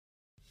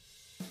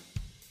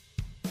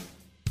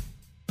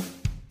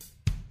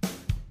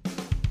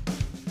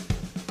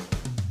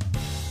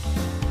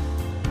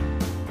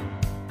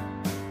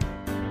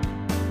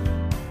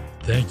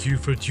Thank you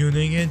for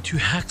tuning in to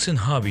Hacks and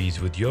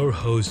Hobbies with your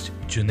host,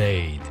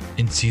 Junaid.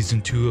 In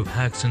Season 2 of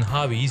Hacks and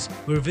Hobbies,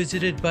 we're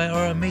visited by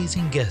our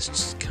amazing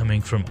guests coming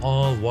from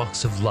all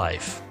walks of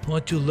life who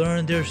want to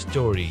learn their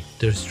story,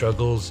 their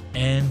struggles,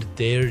 and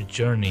their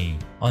journey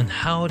on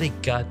how they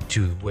got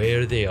to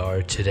where they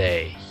are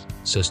today.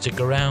 So stick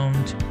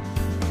around.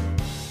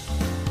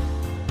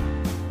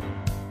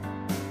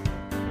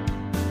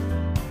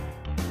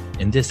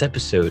 In this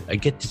episode, I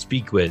get to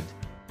speak with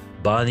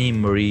Bonnie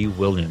Marie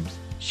Williams.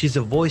 She's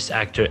a voice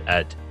actor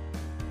at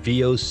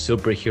VO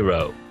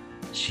Superhero.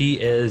 She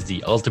is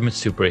the ultimate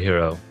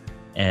superhero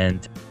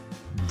and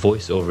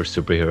voiceover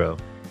superhero.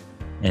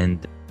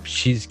 And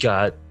she's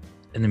got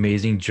an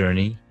amazing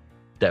journey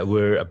that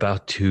we're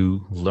about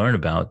to learn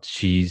about.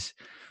 She's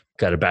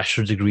got a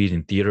bachelor's degree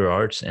in theater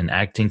arts and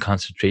acting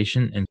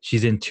concentration, and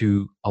she's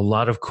into a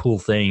lot of cool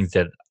things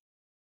that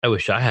I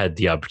wish I had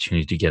the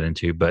opportunity to get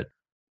into, but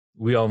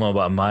we all know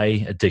about my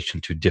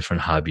addiction to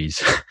different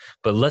hobbies.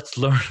 But let's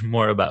learn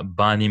more about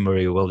Bonnie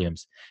Marie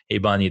Williams. Hey,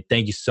 Bonnie,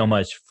 thank you so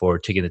much for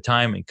taking the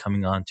time and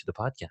coming on to the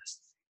podcast.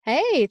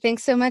 Hey,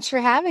 thanks so much for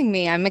having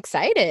me. I'm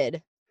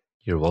excited.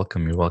 You're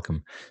welcome. You're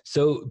welcome.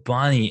 So,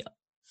 Bonnie,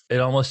 it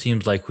almost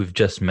seems like we've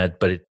just met,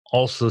 but it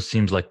also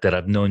seems like that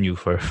I've known you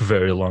for a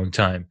very long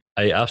time.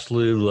 I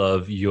absolutely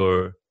love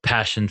your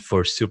passion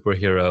for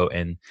superhero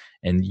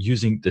and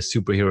using the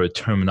superhero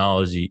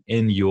terminology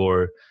in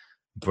your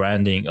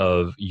branding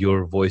of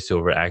your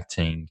voiceover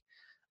acting.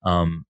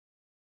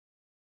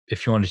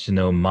 If you wanted to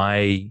know,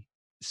 my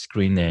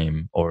screen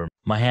name or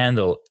my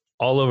handle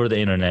all over the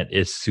internet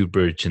is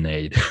Super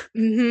Junaid.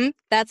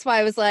 That's why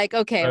I was like,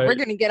 okay, Right. we're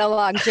going to get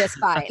along just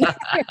fine.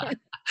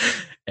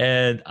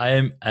 And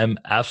I'm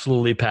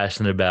absolutely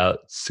passionate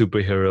about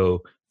superhero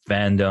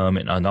fandom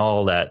and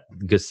all that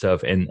good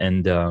stuff,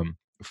 and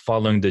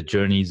following the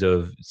journeys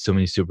of so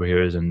many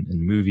superheroes and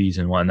movies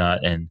and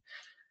whatnot. And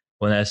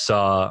when I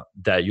saw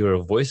that you're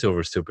a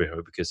voiceover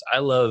superhero, because I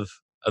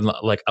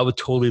would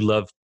totally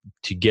love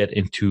to get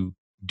into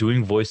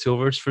doing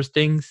voiceovers for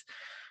things.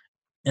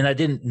 And I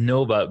didn't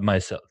know about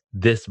myself,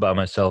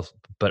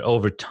 but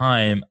over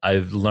time,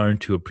 I've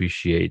learned to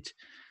appreciate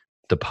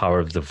the power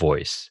of the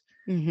voice.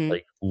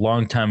 Like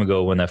long time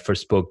ago, when I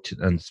first spoke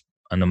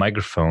on the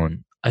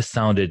microphone, I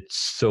sounded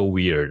so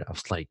weird. I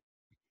was like,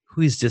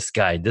 who is this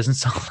guy? It doesn't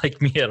sound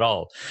like me at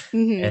all.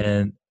 hmm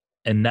And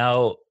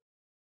now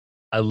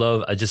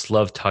I just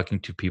love talking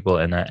to people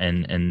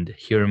and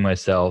hearing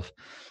myself.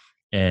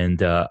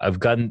 And I've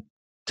gotten a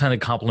ton of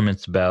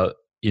compliments about,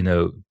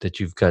 that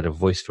you've got a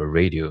voice for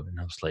radio. And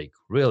I was like,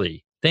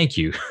 really? Thank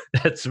you.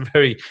 That's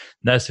very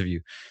nice of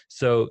you.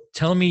 So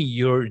tell me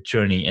your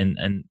journey.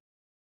 And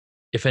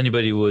if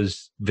anybody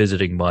was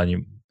visiting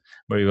Bonnie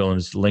Marie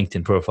Williams'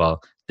 LinkedIn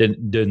profile, they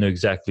didn't know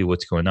exactly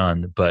what's going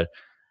on. But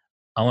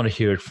I want to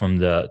hear it from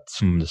the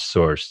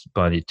source.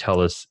 Bonnie, tell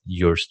us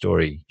your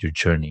story, your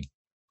journey.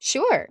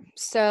 Sure.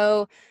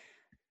 So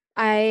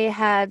I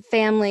had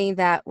family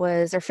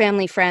or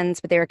family friends,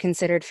 but they were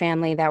considered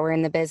family that were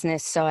in the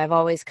business. So I've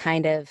always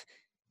kind of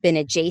been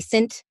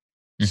adjacent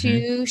Mm-hmm.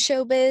 to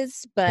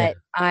showbiz, Yeah. but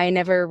I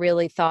never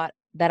really thought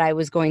that I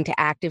was going to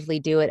actively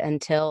do it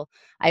until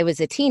I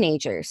was a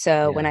teenager.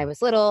 So when Yeah. I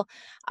was little,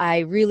 I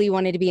really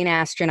wanted to be an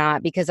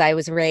astronaut because I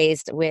was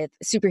raised with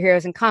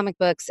superheroes and comic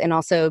books and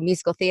also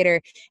musical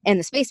theater and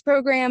the space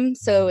program.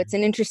 So it's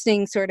an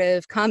interesting sort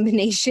of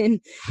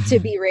combination to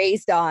be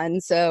raised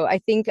on. So I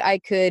think I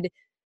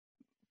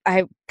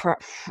pro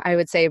I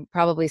would say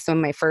probably some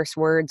of my first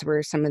words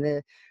were some of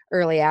the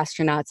early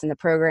astronauts in the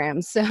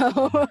program. So,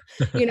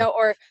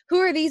 or who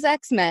are these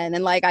X-Men?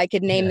 And like I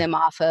could name Yeah. them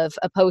off of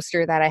a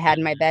poster that I had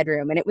in my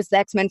bedroom. And it was the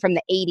X-Men from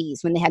the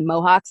 80s when they had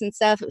mohawks and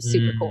stuff. It was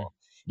super Mm, cool.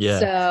 So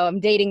yeah. I'm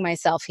dating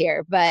myself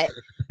here, but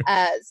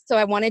so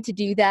I wanted to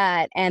do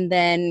that. And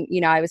then,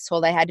 I was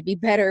told I had to be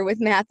better with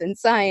math and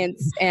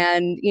science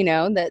and,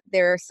 that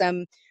there are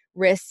some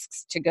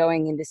risks to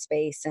going into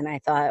space. And I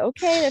thought,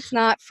 okay, that's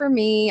not for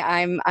me.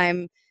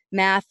 I'm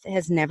math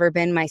has never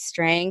been my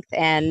strength.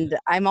 And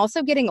I'm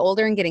also getting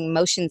older and getting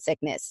motion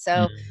sickness.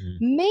 So Mhm.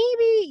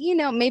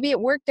 maybe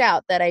it worked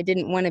out that I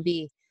didn't want to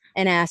be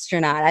an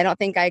astronaut. I don't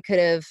think I could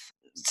have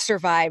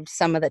survived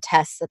some of the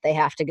tests that they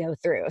have to go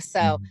through. So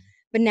Mhm.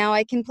 but now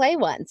I can play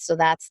one. So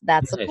that's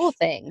a cool Nice.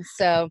 thing.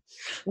 So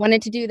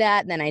wanted to do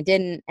that, and then I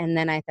didn't. And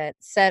then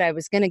said I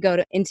was going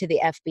to into the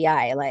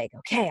FBI. Like,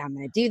 okay, I'm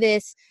going to do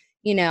this.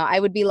 I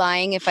would be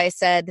lying if I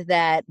said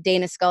that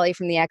Dana Scully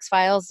from the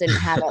X-Files didn't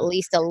have at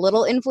least a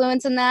little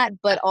influence in that,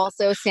 but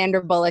also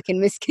Sandra Bullock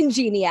in Miss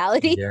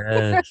Congeniality.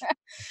 Yes.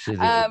 She did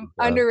a good job.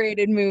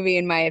 Underrated movie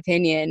in my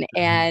opinion. Mhm.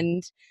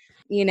 And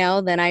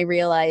then I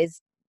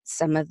realized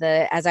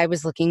as I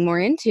was looking more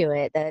into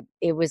it, that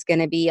it was going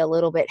to be a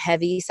little bit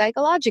heavy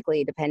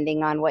psychologically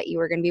depending on what you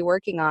were going to be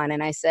working on.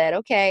 And I said,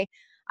 okay,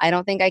 I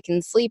don't think I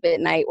can sleep at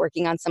night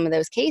working on some of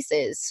those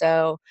cases.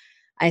 So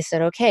I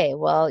said, okay,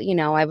 well,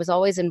 I was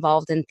always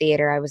involved in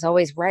theater. I was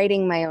always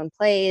writing my own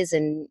plays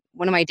and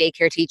one of my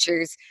daycare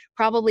teachers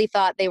probably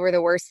thought they were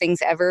the worst things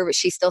ever, but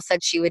she still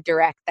said she would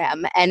direct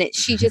them. And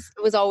she just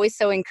was always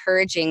so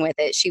encouraging with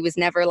it. She was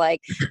never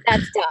like,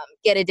 that's dumb,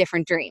 get a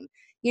different dream.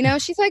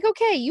 She's like,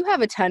 okay, you have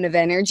a ton of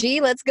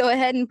energy. Let's go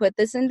ahead and put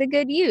this into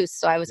good use.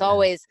 So I was Yeah.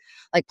 always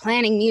like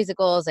planning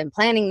musicals and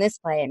planning this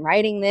play and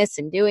writing this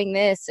and doing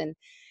this.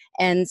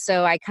 And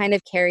so I kind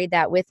of carried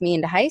that with me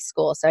into high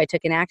school. So I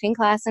took an acting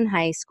class in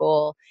high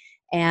school,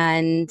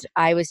 and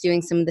I was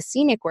doing some of the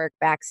scenic work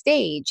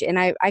backstage. And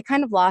I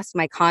kind of lost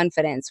my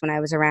confidence when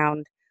I was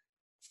around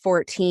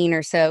 14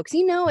 or so,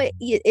 because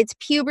it's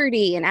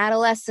puberty and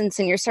adolescence,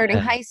 and you're starting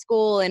Yeah. high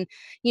school, and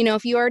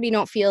if you already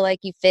don't feel like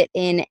you fit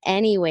in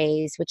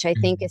anyways, which I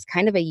think Mhm. is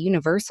kind of a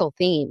universal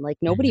theme, like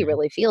nobody Mhm.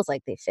 really feels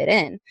like they fit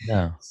in.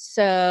 No.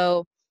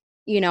 So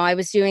I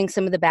was doing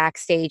some of the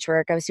backstage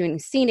work, I was doing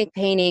scenic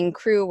painting,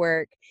 crew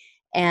work,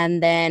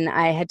 and then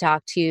I had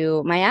talked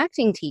to my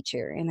acting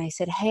teacher, and I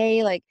said,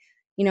 hey, like,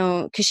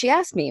 because she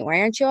asked me, why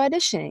aren't you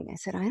auditioning? I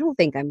said, I don't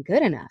think I'm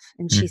good enough.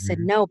 And she said,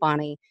 Mhm. no,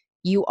 Bonnie,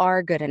 you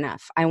are good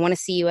enough. I want to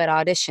see you at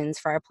auditions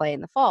for our play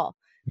in the fall.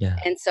 Yeah.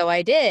 And so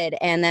I did.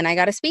 And then I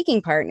got a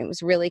speaking part, and it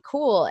was really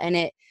cool. And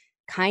it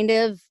kind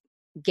of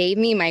gave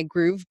me my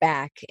groove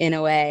back in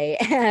a way.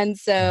 And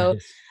so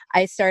Nice.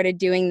 I started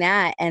doing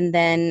that. And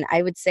then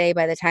I would say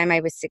by the time I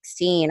was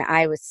 16,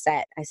 I was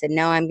set. I said,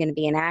 no, I'm going to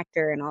be an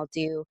actor, and I'll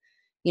do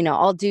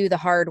the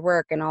hard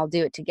work, and I'll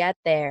do it to get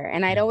there.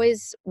 And I'd Mhm.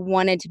 always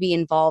wanted to be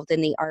involved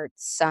in the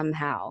arts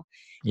somehow.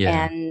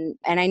 Yeah. And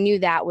I knew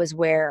that was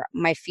where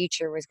my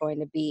future was going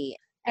to be.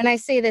 And I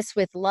say this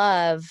with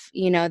love,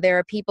 there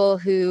are people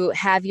who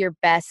have your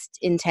best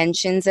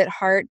intentions at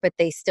heart, but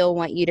they still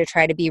want you to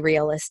try to be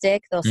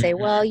realistic. They'll say,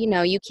 well,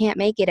 Mhm. you can't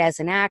make it as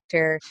an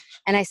actor.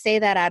 And I say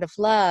that out of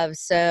love.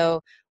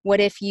 So what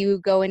if you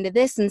go into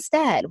this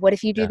instead? What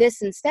if you do Yeah.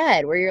 this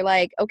instead? Where you're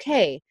like,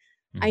 okay,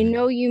 I Mhm.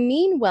 know you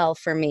mean well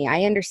for me.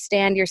 I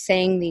understand you're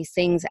saying these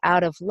things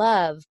out of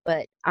love,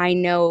 but I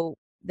know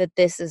that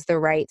this is the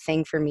right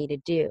thing for me to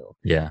do.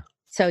 Yeah.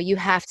 So you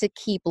have to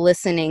keep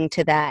listening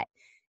to that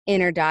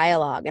inner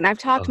dialogue. And I've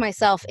talked Oh,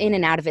 myself in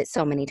and out of it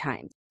so many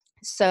times.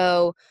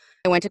 So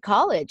I went to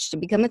college to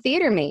become a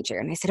theater major.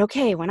 And I said,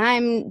 okay, when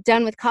I'm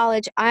done with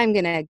college, I'm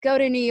going to go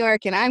to New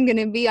York, and I'm going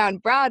to be on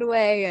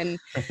Broadway, and,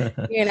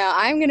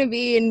 I'm going to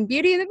be in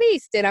Beauty and the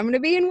Beast, and I'm going to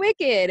be in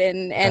Wicked, Yeah.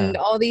 and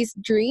all these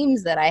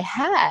dreams that I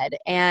had.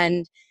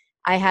 And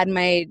I had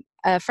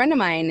a friend of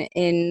mine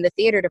in the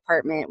theater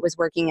department was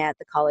working at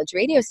the college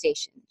radio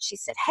station. She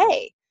said,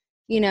 hey,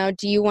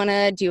 do you want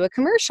to do a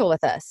commercial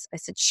with us? I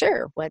said,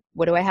 sure.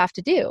 What do I have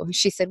to do?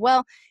 She said,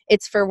 well,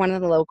 it's for one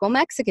of the local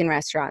Mexican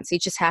restaurants. You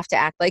just have to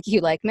act like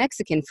you like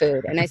Mexican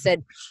food. And I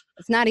said,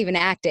 it's not even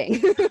acting.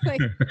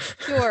 Like,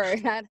 sure,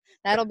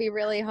 that'll be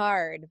really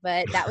hard.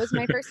 But that was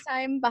my first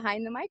time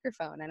behind the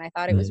microphone, and I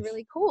thought it was Nice.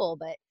 really cool.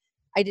 But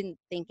I didn't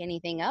think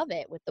anything of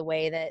it with the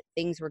way that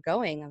things were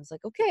going. I was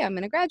like, okay, I'm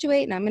going to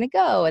graduate and I'm going to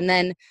go. And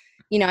then,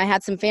 I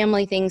had some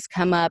family things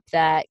come up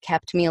that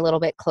kept me a little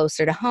bit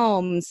closer to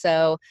home.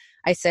 So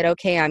I said,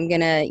 okay, I'm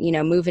going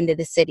to, move into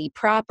the city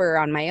proper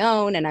on my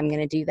own, and I'm going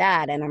to do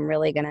that. And I'm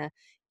really going to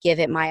give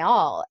it my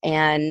all.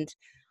 And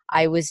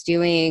I was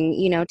doing,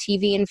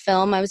 TV and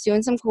film. I was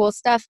doing some cool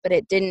stuff, but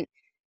it didn't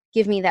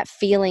give me that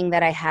feeling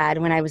that I had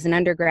when I was an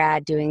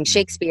undergrad doing Mhm.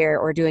 Shakespeare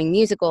or doing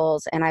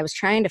musicals. And I was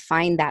trying to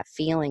find that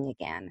feeling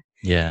again.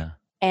 Yeah.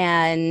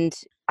 And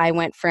I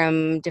went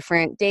from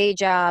different day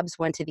jobs,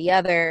 one to the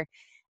other.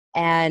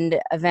 And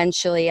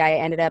eventually I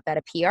ended up at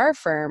a PR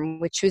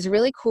firm, which was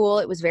really cool.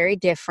 It was very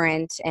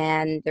different.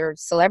 And there were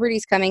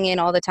celebrities coming in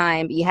all the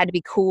time, but you had to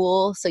be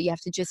cool. So you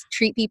have to just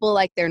treat people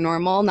like they're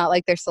normal, not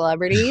like they're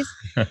celebrities.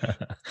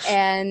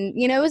 And,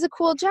 it was a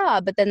cool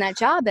job, but then that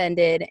job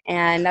ended,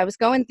 and I was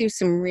going through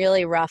some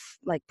really rough,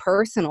 like,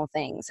 personal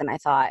things. And I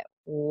thought,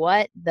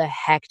 what the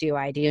heck do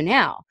I do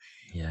now?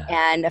 Yeah.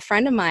 And a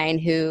friend of mine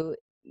who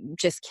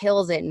just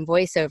kills it in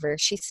voiceover,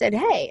 she said,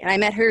 hey, and I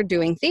met her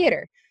doing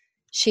theater.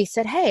 She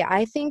said, hey,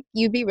 I think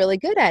you'd be really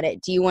good at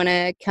it. Do you want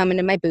to come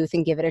into my booth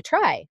and give it a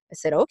try? I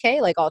said,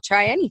 okay, like, I'll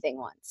try anything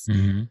once.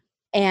 Mhm.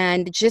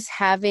 And just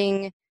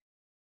having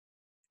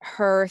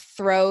her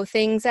throw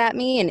things at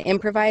me and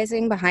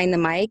improvising behind the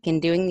mic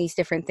and doing these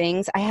different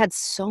things, I had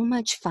so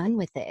much fun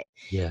with it.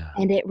 Yeah.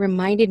 And it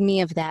reminded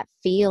me of that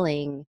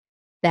feeling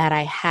that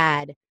I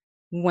had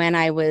when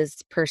I was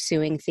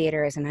pursuing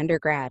theater as an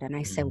undergrad. And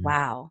I said, Mhm.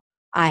 wow,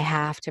 I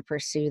have to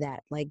pursue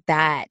that. Like,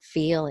 that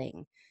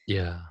feeling.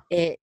 Yeah.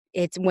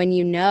 It's when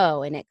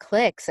and it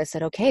clicks. I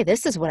said, okay,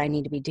 this is what I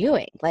need to be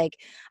doing. Like,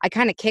 I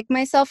kind of kicked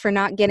myself for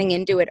not getting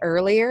into it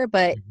earlier,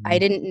 but I Mhm.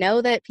 didn't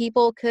know that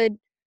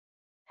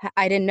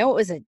I didn't know it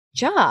was a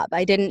job.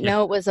 I didn't Yeah.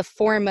 know it was a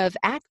form of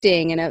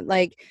acting, and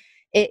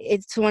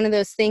it's one of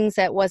those things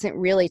that wasn't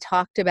really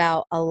talked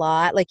about a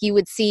lot. Like, you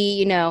would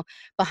see,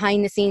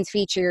 behind the scenes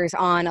features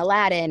on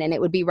Aladdin, and it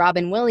would be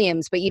Robin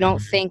Williams, but you don't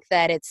Mhm. think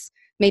that it's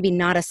maybe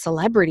not a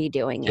celebrity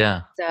doing it.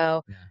 Yeah.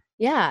 So Yeah.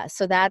 yeah,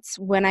 so that's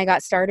when I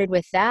got started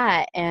with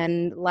that,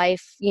 and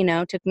life,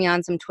 took me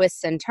on some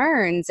twists and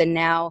turns, and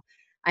now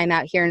I'm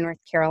out here in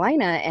North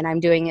Carolina, and I'm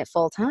doing it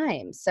full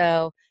time.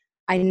 So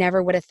I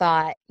never would have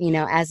thought,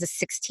 as a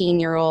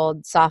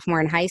 16-year-old sophomore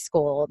in high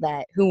school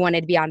that who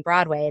wanted to be on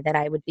Broadway, that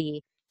I would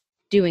be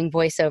doing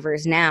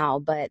voiceovers now,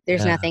 but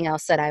there's Yeah, nothing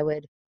else that I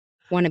would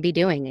want to be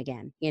doing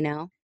again.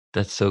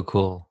 that's so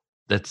cool.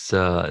 That's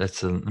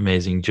an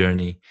amazing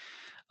journey.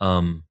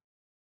 Um,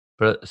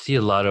 but I see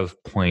a lot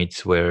of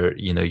points where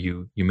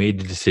you made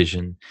the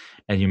decision,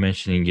 and you're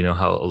mentioning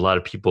how a lot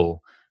of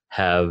people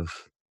have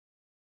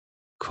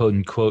quote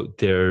unquote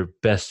their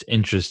best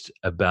interest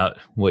about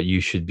what you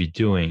should be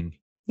doing,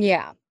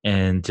 Yeah.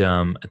 and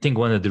I think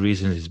one of the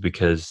reasons is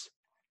because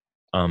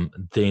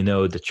they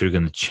know that you're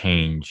going to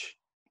change,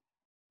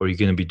 or you're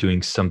going to be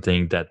doing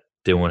something that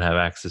they won't have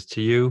access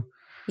to you,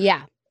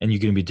 Yeah. and you're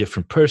going to be a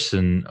different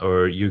person,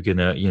 or you're going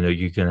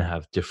to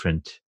have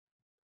different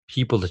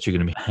people that you're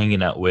going to be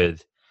hanging out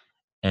with,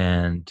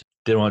 and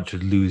they don't want to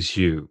lose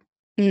you.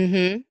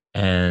 Mhm.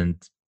 And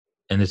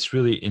it's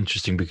really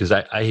interesting because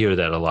I hear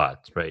that a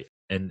lot, right?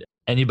 And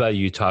anybody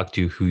you talk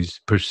to who's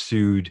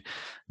pursued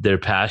their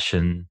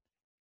passion,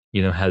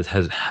 has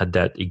had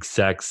that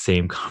exact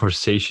same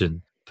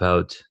conversation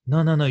about,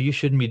 no, no, no, you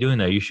shouldn't be doing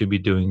that. You should be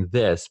doing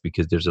this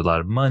because there's a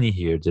lot of money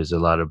here. There's a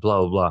lot of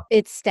blah blah blah.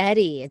 It's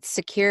steady, it's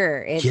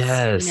secure,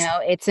 Yes.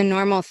 it's a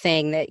normal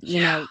thing that,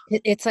 Yeah.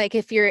 it's like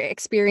if you're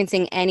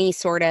experiencing any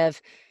sort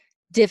of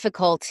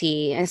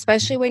difficulty, and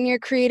especially Mhm. when you're a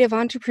creative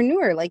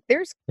entrepreneur, like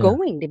there's Yeah.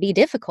 going to be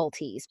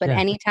difficulties, but Yeah.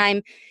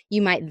 anytime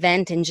you might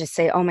vent and just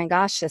say, "Oh my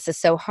gosh, this is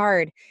so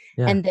hard."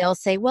 Yeah. And they'll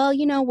say, "Well,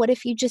 what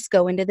if you just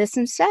go into this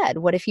instead?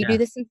 What if you do Yeah.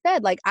 this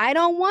instead?" Like, I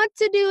don't want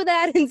to do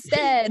that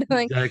instead.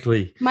 Like,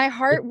 Exactly. my It-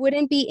 heart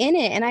wouldn't be in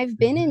it. And I've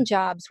been Mhm. in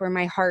jobs where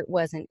my heart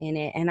wasn't in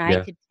it. And I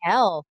Yeah. could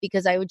tell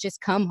because I would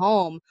just come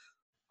home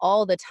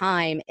all the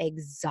time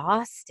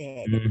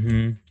exhausted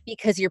Hmm.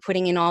 because you're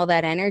putting in all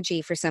that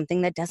energy for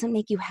something that doesn't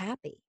make you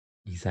happy.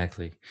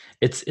 Exactly.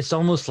 It's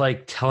almost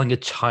like telling a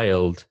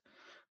child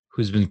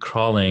who's been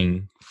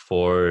crawling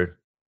for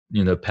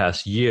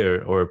past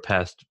year or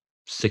past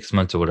 6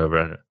 months or whatever.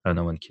 I don't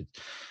know when kids.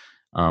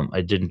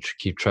 I didn't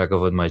keep track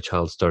of when my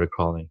child started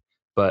crawling,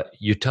 but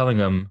you're telling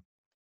them,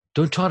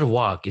 don't try to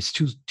walk. It's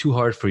too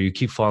hard for you.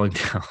 Keep falling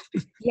down.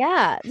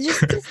 Yeah,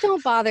 just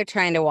don't bother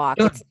trying to walk.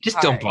 It's too Just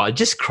don't hard. bother.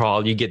 Just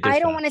crawl. You get there I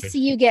don't wanna faster. see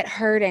you get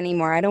hurt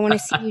anymore. I don't wanna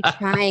see you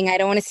trying. I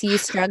don't wanna see you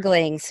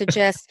struggling. So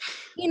just,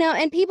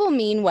 and people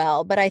mean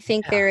well, but I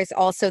think Yeah. there is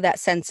also that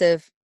sense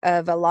of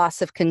a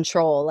loss of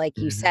control, like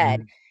you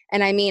said. Hmm.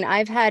 And I mean,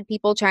 I've had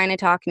people trying to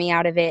talk me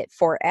out of it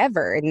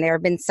forever, and there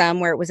have been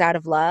some where it was out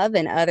of love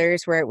and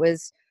others where it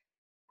was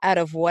out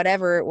of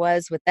whatever it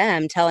was with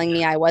them telling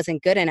me I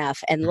wasn't good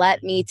enough. And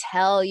let me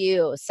tell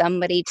you,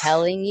 somebody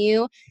telling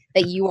you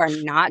that you are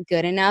not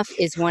good enough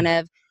is one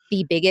of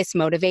the biggest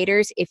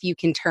motivators if you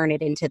can turn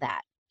it into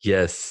that.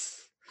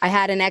 Yes. I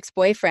had an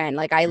ex-boyfriend,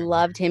 like I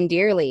loved him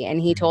dearly, and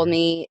he told Mhm.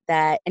 me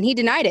that, and he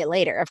denied it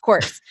later, of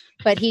course,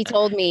 but he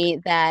told me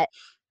that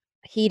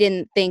he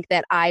didn't think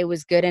that I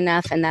was good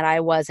enough and that I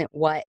wasn't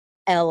what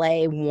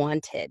LA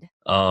wanted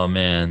Oh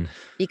man.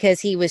 because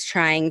he was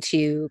trying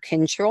to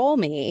control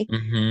me.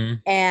 Hmm.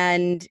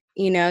 And,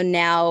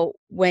 now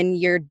when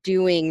you're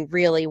doing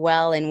really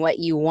well in what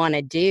you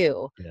wanna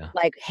do, Yeah.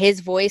 like, his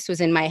voice was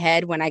in my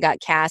head when I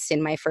got cast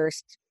in my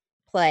first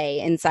play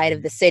inside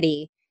of the Mhm.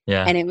 city,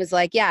 Yeah. and it was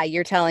like, "Yeah,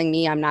 you're telling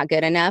me I'm not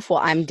good enough? Well,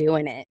 I'm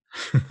doing it."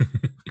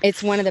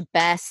 It's one of the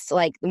best,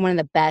 like, one of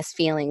the best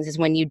feelings is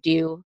when you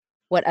do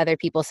what other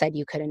people said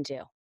you couldn't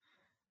do.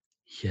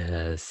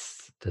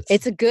 Yes. That's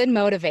It's a good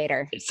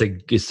motivator. it's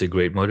a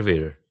great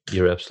motivator.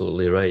 You're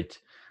absolutely right.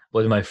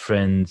 One of my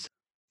friends,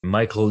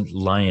 Michael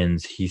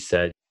Lyons, he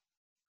said,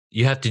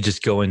 you have to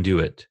just go and do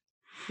it.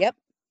 Yep.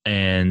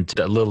 And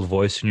that little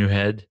voice in your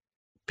head,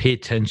 pay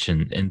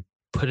attention and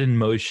put in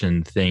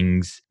motion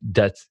things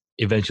that's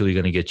eventually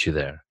going to get you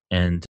there.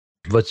 And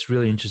what's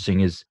really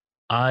interesting is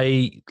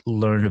I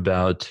learned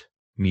about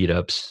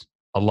meetups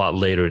a lot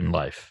later in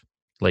life.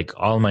 Like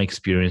all my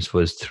experience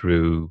was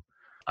through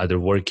either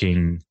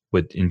working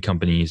in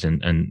companies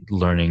and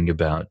learning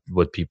about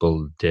what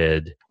people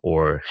did,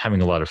 or having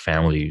a lot of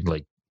family.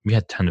 Like we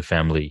had a ton of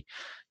family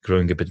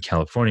growing up in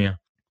California.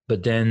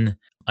 But then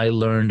I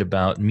learned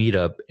about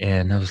Meetup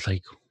and I was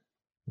like,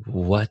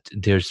 what?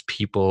 There's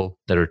people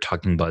that are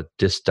talking about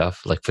this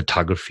stuff, like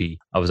photography.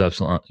 I was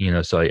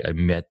absolutely, so I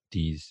met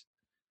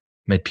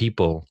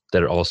people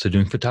that are also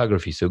doing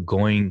photography. So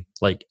going,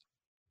 like,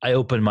 I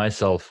opened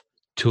myself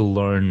to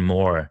learn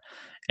more,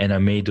 and I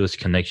made those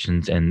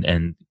connections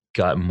and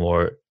got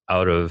more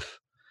out of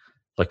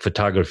like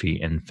photography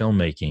and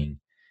filmmaking,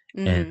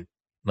 and Mhm.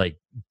 like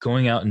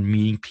going out and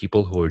meeting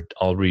people who are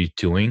already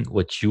doing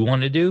what you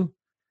want to do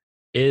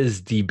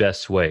is the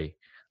best way.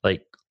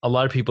 Like a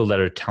lot of people that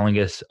are telling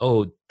us,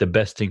 oh, the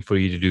best thing for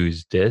you to do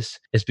is this,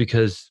 it's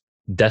because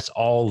that's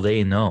all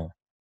they know,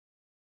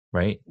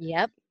 right?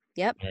 Yep.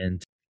 Yep.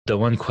 And the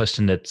one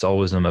question that's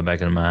always in my back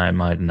of my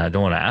mind, and I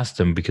don't want to ask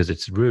them because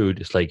it's rude,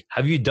 it's like,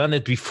 have you done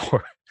it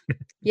before?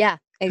 Yeah,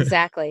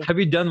 exactly. Have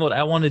you done what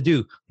I want to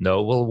do?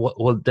 No. Well,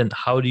 well, then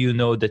how do you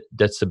know that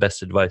that's the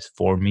best advice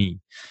for me?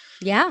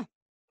 Yeah,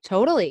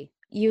 totally.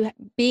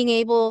 Being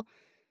able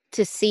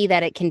to see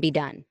that it can be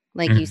done,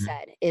 like you Mhm.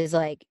 said, is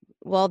like,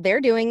 well,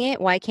 they're doing it.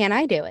 Why can't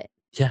I do it?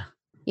 Yeah,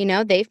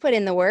 They've put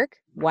in the work.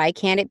 Why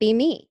can't it be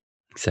me?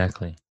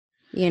 exactly.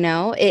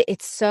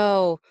 It's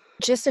so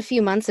just a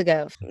few months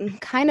ago,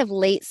 kind of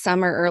late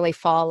summer, early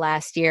fall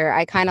last year,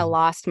 I kind of Mhm.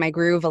 lost my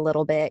groove a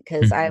little bit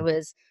because I Mhm.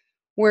 was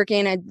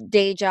working a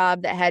day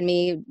job that had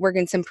me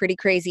working some pretty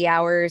crazy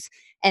hours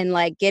and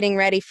like getting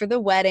ready for the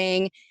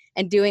wedding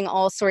and doing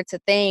all sorts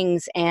of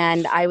things.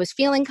 And I was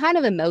feeling kind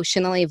of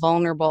emotionally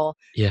vulnerable.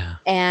 Yeah.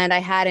 And I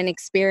had an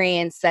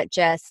experience that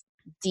just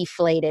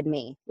deflated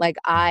me. Like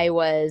I Mhm.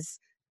 was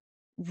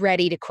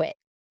ready to quit.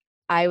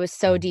 I was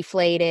so Mhm.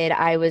 deflated.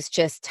 I was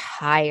just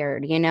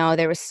tired.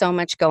 There was so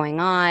much going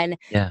on,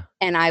 Yeah.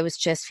 and I was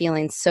just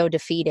feeling so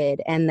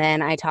defeated. And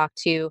then I talked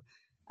to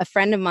a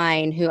friend of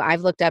mine who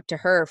I've looked up to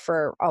her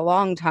for a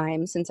long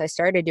time since I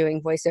started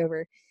doing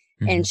voiceover.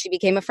 And Mhm. she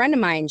became a friend of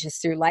mine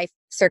just through life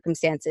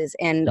circumstances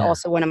and Yeah.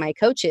 also one of my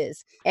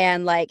coaches.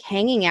 And like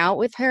hanging out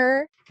with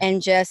her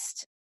and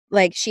just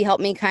like she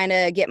helped me kind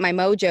of get my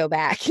mojo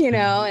back, and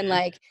Mhm.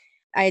 like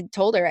I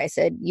told her, I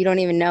said, you don't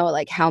even know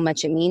like how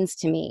much it means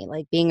to me,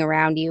 like being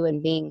around you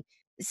and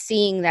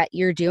seeing that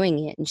you're doing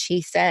it. And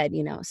she said,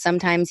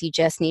 sometimes you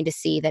just need to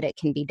see that it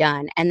can be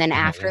done. And then Oh,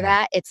 after yeah.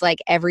 that, it's like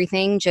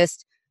everything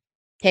just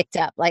picked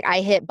up. Like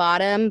I hit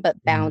bottom, but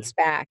Mhm. bounced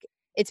back.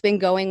 It's been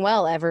going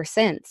well ever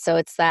since. So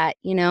it's that,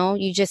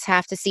 you just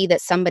have to see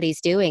that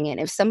somebody's doing it.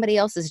 If somebody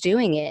else is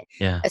doing it,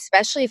 Yeah.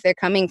 especially if they're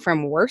coming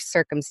from worse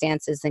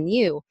circumstances than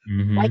you,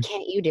 why Mhm.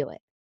 can't you do it?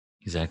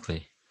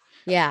 Exactly.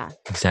 Yeah.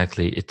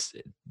 Exactly. It's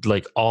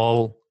like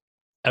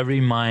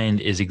every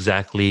mind is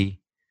exactly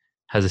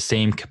has the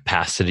same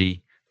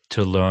capacity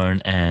to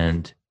learn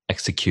and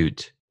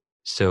execute.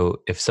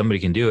 So if somebody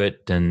can do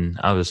it, then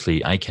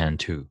obviously I can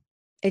too.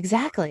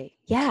 Exactly.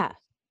 Yeah.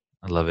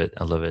 I love it.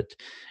 I love it.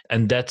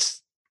 And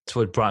that's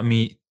what brought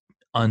me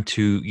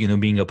onto,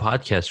 being a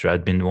podcaster.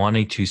 I'd been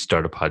wanting to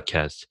start a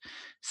podcast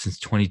since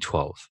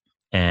 2012.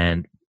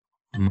 And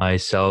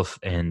myself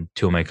and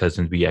two of my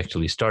cousins, we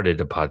actually started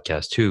a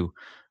podcast too.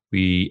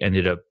 We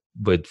ended up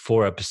with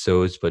 4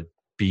 episodes, but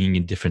being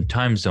in different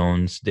time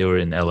zones. They were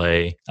in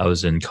LA. I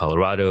was in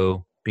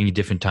Colorado. Being in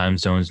different time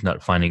zones,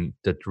 not finding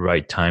the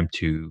right time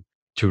to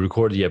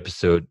record the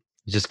episode,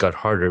 it just got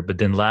harder. But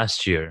then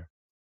last year,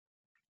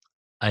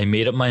 I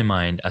made up my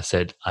mind. I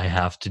said, I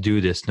have to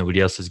do this.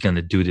 Nobody else is going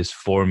to do this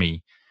for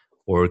me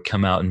or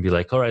come out and be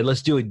like, all right,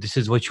 let's do it. This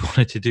is what you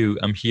wanted to do.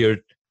 I'm here.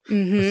 Let's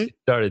Mhm. get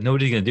started.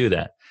 Nobody's going to do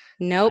that.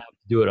 Nope.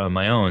 Do it on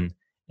my own.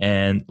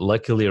 And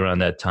luckily, around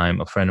that time,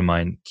 a friend of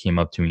mine came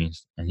up to me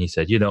and he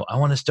said, I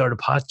want to start a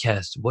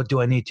podcast. What do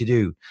I need to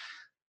do?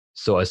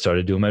 So I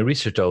started doing my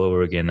research all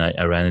over again.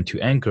 I ran into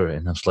Anchor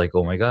and I was like,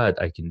 oh my God,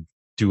 I can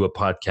do a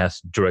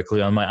podcast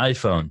directly on my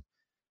iPhone.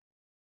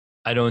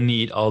 I don't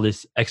need all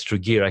this extra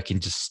gear. I can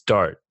just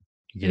start.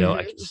 I can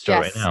Mhm. just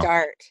start right Just now.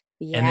 start.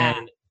 And then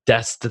Yeah.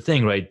 that's the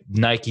thing, right?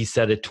 Nike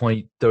said it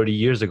 20, 30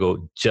 years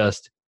ago,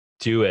 just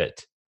do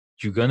it.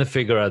 You're going to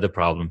figure out the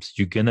problems.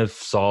 You're going to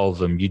solve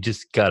them. You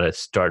just got to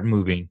start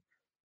moving,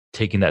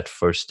 taking that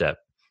first step.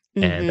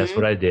 And that's Mhm.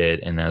 what I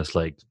did. And I was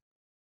like,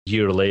 a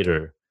year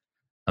later,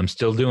 I'm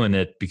still doing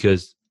it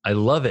because I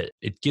love it.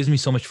 It gives me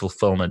so much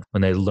fulfillment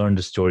when I learn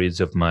the stories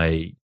of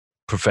my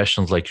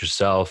professionals like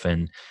yourself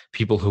and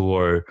people who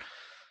are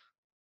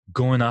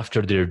going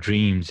after their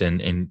dreams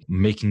and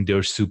making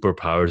their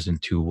superpowers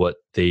into what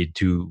they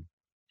do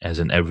as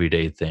an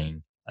everyday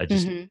thing.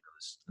 Mhm.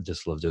 I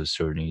just love those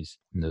journeys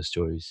and those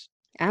stories.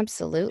 And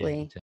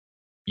Absolutely.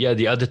 yeah,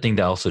 the other thing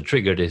that also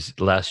triggered is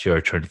last year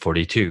I turned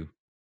 42.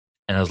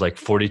 And I was like,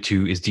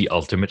 42 is the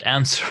ultimate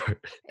answer,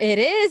 It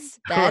is.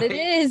 That it right?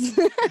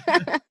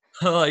 is.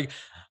 Like,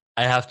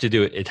 I have to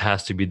do it. It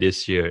has to be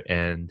this year.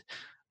 And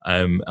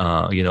I've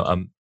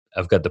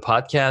got the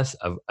podcast.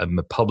 I'm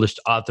a published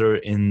author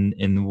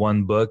in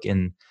one book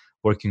and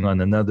working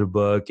on another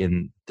book,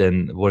 and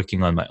then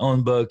working on my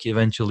own book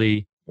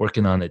eventually.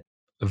 Working on a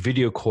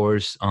video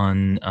course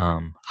on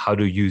how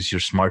to use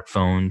your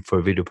smartphone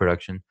for video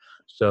production.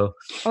 So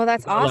Oh, I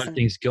that's got a lot of awesome.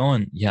 things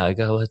going. Yeah, I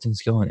got a lot of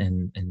things going,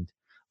 and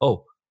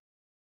oh,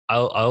 I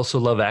also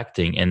love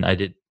acting, and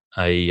I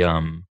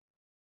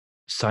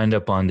signed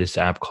up on this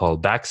app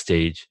called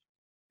Backstage.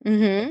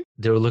 Mhm.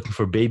 They were looking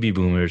for baby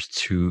boomers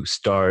to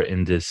star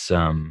in this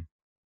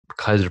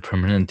Kaiser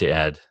Permanente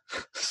ad.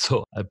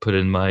 So I put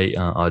in my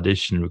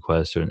audition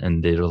request,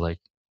 and they were like,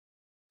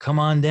 "Come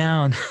on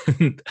down,"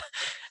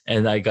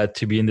 and I got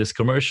to be in this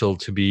commercial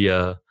to be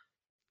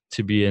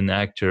an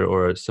actor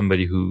or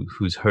somebody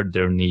who's hurt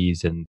their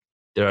knees and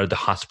they're at the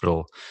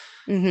hospital.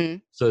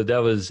 Mhm. So that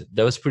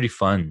was pretty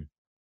fun,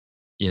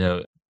 you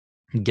know,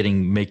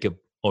 getting makeup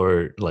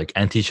or like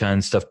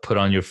anti-shine stuff put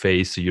on your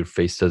face so your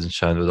face doesn't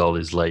shine with all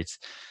these lights.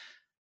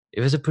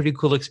 It was a pretty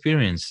cool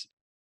experience,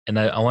 and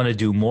I want to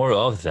do more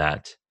of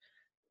that.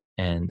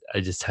 And I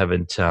just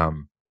haven't,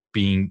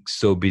 being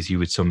so busy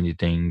with so many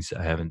things,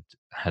 I haven't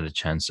had a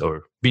chance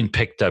or been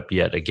picked up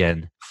yet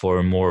again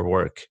for more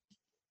work.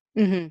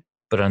 Mhm.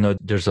 But I know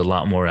there's a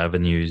lot more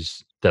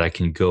avenues that I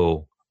can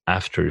go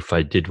after if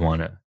I did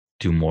want to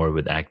do more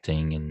with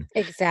acting and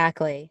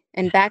Exactly.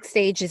 And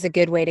backstage is a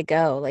good way to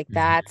go. Like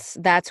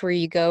Mhm. that's where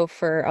you go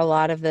for a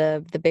lot of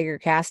the bigger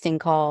casting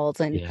calls.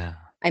 And Yeah.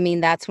 I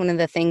mean, that's one of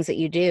the things that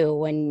you do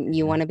when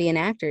you Mhm. want to be an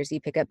actor is you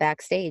pick up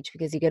backstage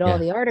because you get all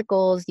Yeah. the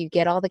articles, you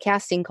get all the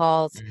casting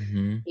calls.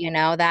 Mhm. You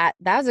know, that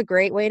was a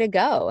great way to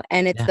go.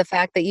 And it's Yeah. the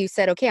fact that you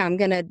said, okay,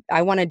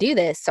 I want to do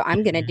this. So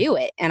I'm going to Mhm. do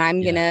it and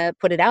I'm going Yeah. to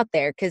put it out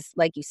there. Cause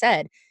like you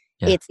said,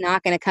 Yeah. it's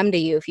not going to come to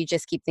you if you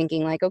just keep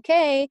thinking like,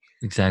 okay,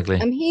 Exactly.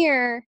 I'm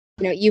here.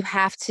 You know, you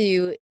have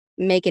to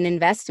make an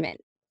investment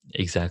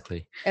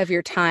Exactly. of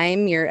your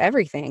time, your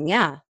everything.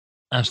 Yeah.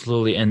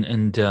 Absolutely.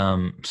 And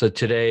so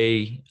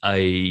today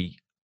I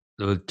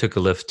took a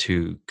lift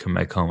to come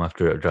back home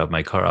after I dropped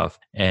my car off,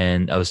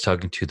 and I was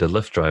talking to the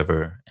Lyft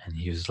driver, and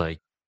he was like,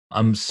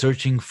 "I'm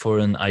searching for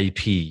an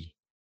IP,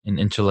 an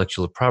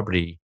intellectual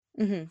property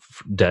Hmm.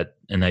 that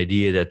an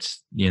idea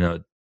that's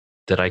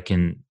that I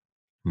can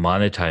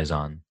monetize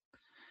on."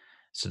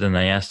 So then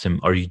I asked him,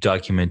 "Are you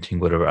documenting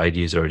whatever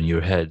ideas are in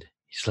your head?"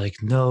 He's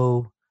like,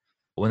 "No.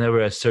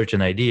 Whenever I search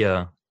an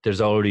idea,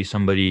 there's already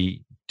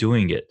somebody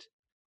doing it."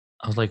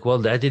 I was like, "Well,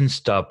 that didn't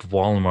stop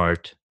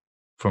Walmart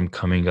from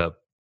coming up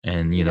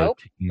and, Nope.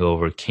 taking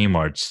over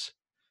Kmart's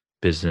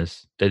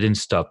business. That didn't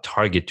stop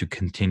Target to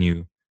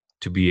continue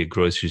to be a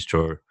grocery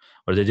store,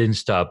 or they didn't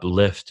stop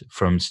Lyft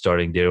from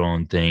starting their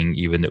own thing,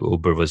 even though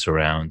Uber was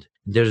around.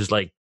 There's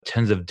like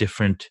tons of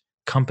different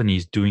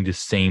companies doing the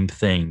same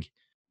thing.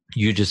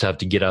 You just have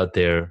to get out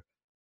there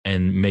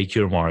and make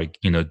your mark,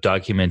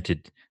 document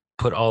it,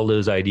 put all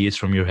those ideas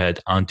from your head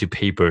onto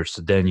paper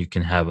so then you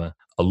can have a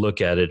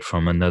look at it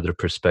from another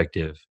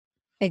perspective."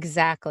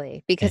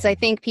 Exactly. Because I And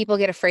think people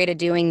get afraid of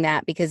doing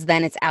that because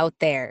then it's out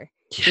there.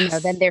 You know,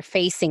 then yes. they're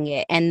facing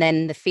it and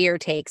then the fear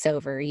takes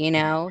over, you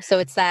know? So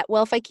it's that,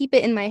 well, if I keep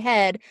it in my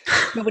head,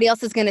 nobody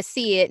else is going to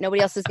see it.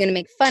 Nobody else is going to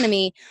make fun of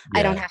me.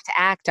 I don't Yeah. have to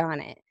act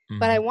on it.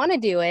 But I Mhm. want to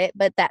do it,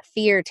 but that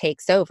fear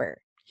takes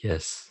over.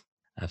 Yes,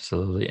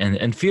 absolutely.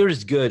 And fear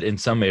is good in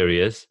some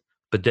areas,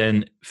 but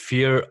then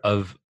fear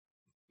of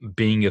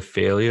being a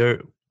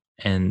failure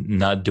and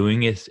not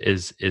doing it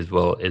is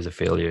a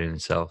failure in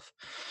itself.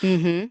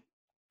 Mhm.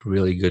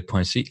 Really good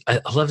point. See, I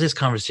love this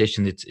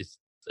conversation. It's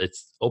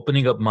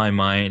opening up my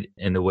mind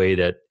in a way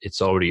that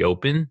it's already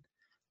open,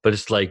 but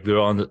it's like we're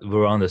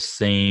on the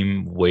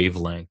same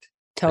wavelength.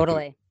 Like we've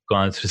Totally.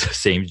 gone through the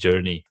same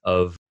journey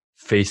of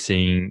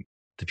facing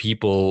the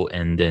people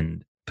and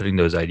then putting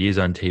those ideas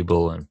on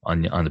table and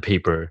on the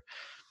paper.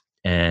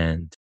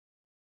 And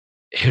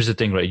here's the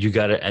thing, right? You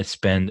got to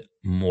spend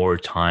more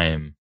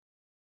time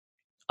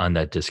on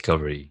that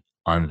discovery,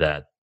 on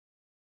that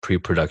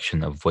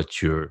pre-production of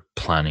what you're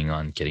planning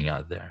on getting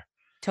out there.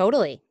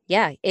 Totally.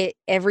 Yeah,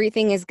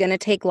 everything is gonna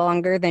take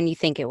longer than you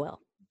think it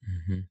will.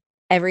 Hmm.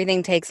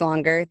 Everything takes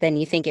longer than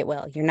you think it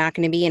will. You're not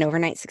gonna be an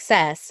overnight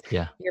success.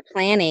 Yeah. You're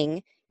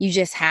planning, you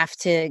just have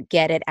to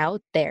get it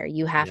out there.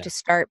 You have Yeah. to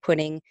start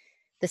putting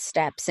the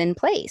steps in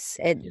place.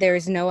 Yeah.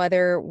 There's no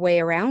other way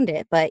around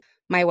it, but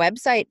my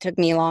website took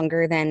me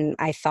longer than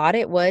I thought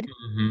it would,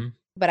 Mhm.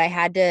 but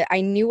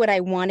I knew what I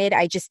wanted,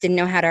 I just didn't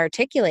know how to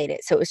articulate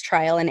it, so it was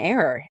trial and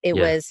error. It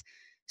Yeah. was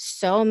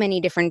so many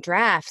different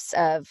drafts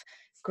of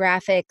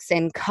graphics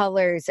and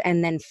colors,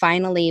 and then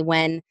finally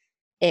when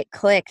it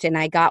clicked and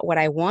I got what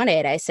I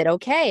wanted, I said,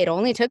 "Okay, it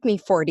only took me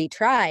 40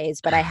 tries,"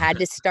 but I had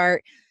to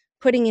start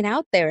putting it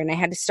out there, and I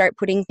had to start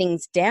putting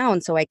things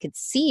down so I could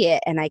see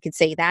it and I could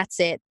say, "That's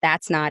it,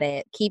 that's not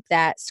it, keep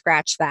that,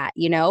 scratch that,"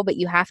 you know? But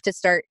you have to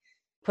start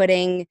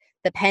putting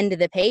the pen to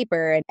the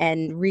paper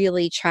and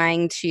really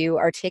trying to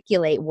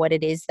articulate what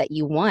it is that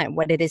you want,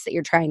 what it is that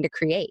you're trying to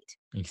create.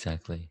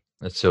 Exactly.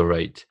 That's so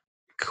right.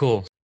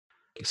 Cool.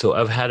 So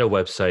I've had a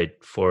website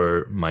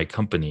for my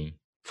company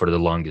for the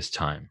longest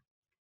time.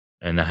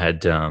 And I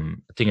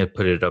think I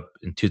put it up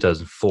in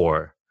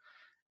 2004.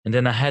 And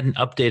then I hadn't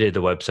updated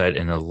the website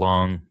in a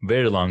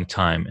very long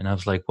time. And I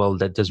was like, well,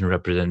 that doesn't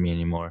represent me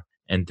anymore.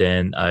 And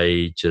then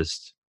I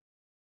just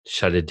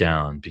shut it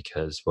down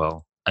because,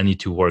 well, I need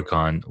to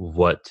working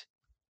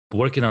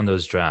on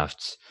those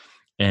drafts.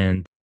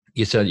 And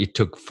you said it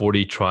took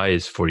 40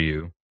 tries for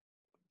you, It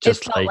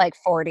just felt like like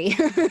 40.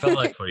 felt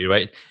like for you,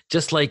 right?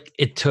 Just like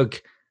it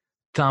took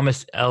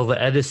Thomas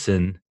Alva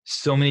Edison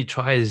so many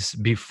tries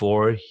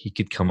before he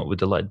could come up with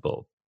the light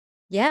bulb,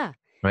 Yeah.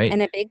 right?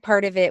 And a big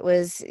part of it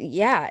was,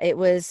 yeah, it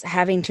was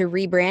having to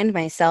rebrand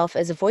myself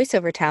as a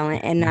voiceover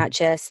talent and Mhm. not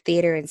just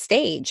theater and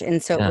stage.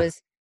 And so it Yeah.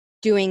 was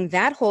doing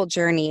that whole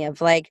journey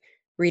of like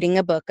reading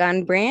a book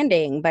on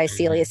branding by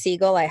Celia Mhm.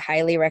 Siegel. I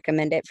highly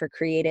recommend it for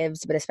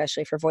creatives, but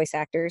especially for voice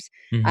actors.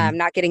 Mhm.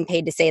 Not getting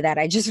paid to say that.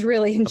 I just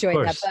really Of enjoyed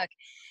that course. book.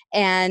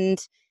 And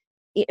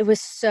it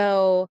was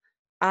so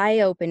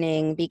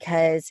eye-opening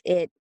because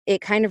it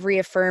kind of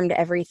reaffirmed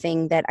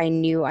everything that I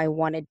knew I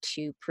wanted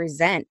to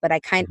present, but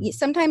Mhm.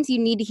 sometimes you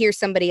need to hear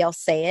somebody else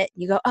say it.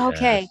 You go, "Oh,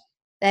 okay, Yes.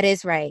 that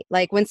is right."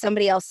 Like when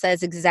somebody else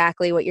says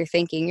exactly what you're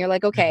thinking, you're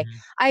like, "Okay, Mhm.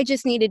 I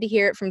just needed to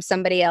hear it from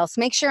somebody else.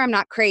 Make sure I'm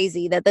not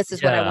crazy that this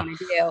is what I Yeah. wanna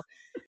do."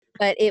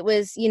 But it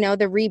was, the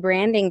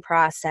rebranding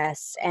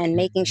process and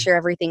making Mhm. sure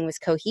everything was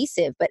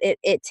cohesive, but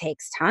it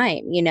takes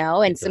time, and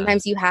It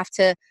sometimes does. you have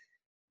to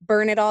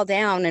burn it all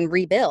down and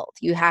rebuild.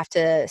 You have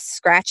to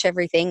scratch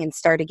everything and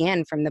start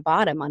again from the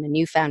bottom on a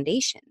new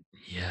foundation.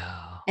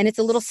 Yeah. And it's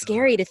a little So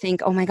scary to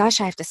think, "Oh my gosh,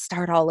 I have to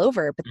start all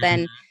over." But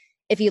then Mhm.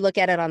 if you look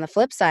at it on the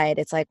flip side,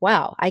 it's like,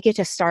 "Wow, I get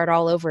to start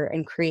all over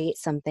and create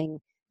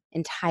something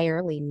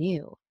entirely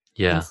new and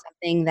Yeah,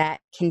 something that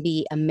can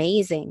be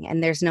amazing,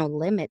 and there's no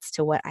limits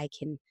to what I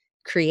can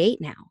create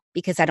now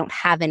because I don't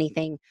have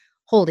anything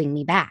holding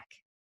me back."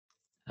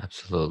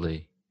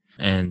 absolutely.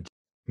 And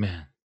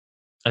man,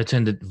 I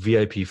attended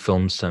VIP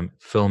Film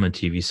and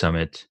TV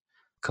Summit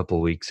a couple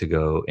weeks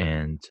ago,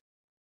 and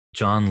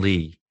John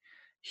Lee,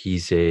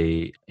 he's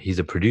a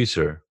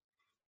producer,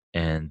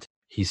 and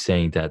he's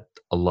saying that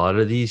a lot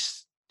of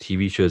these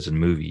TV shows and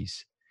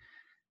movies,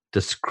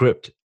 the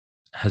script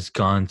has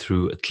gone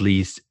through at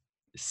least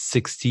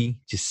 60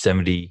 to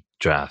 70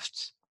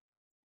 drafts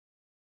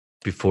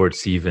before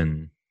it's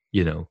even,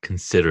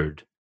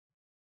 considered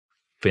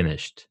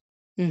finished.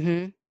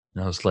 Mhm.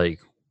 And I was like,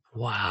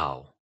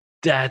 wow,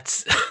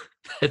 that's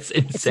that's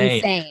It's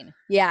insane. insane.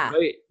 Yeah.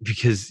 Right?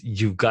 Because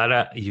you've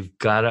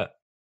gotta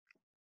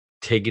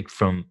take it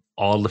from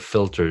all the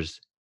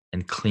filters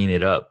and clean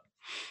it up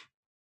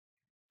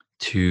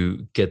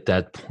to get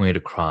that point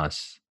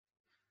across.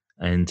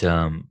 And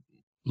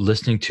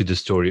listening to the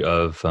story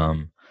of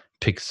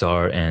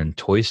Pixar and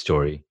Toy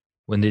Story,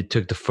 when they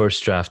took the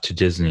first draft to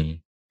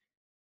Disney,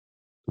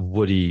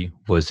 Woody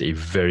was a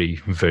very,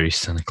 very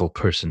cynical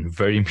person,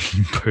 very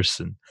mean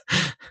person.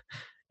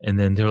 And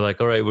then they were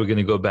like, all right, we're going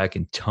to go back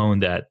and tone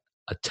that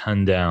a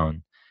ton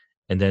down.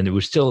 And then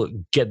we still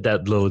get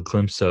that little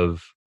glimpse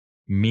of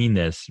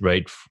meanness,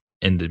 right,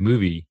 in the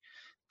movie.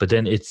 But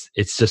then it's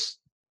just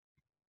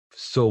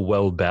so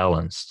well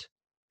balanced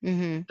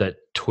Mhm. that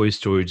Toy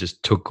Story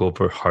just took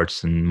over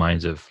hearts and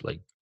minds of like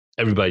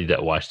everybody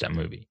that watched that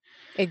movie.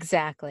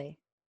 Exactly.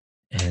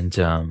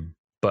 And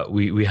but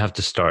we have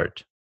to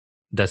start.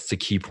 That's the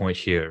key point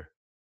here.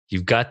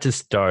 You've got to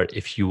start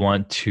if you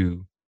want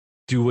to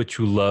do what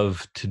you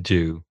love to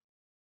do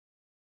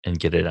and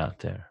get it out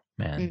there.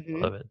 Man, I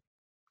Mhm. love it.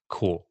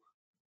 Cool.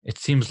 It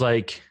seems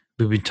like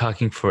we've been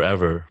talking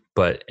forever,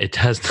 but it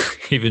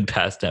hasn't even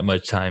passed that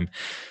much time.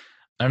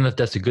 I don't know if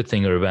that's a good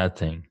thing or a bad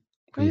thing.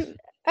 What do you Mm, think?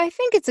 I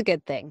think it's a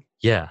good thing.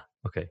 Yeah.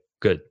 Okay.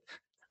 Good.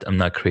 I'm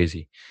not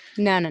crazy.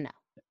 No, no, no.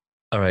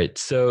 All right.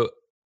 So,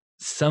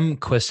 some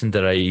question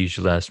that I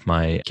usually ask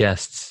my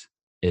guests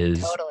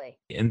is, Totally.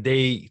 and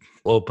they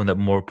open up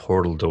more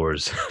portal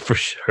doors for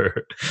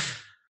sure.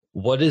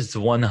 What is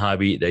one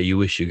hobby that you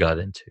wish you got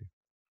into?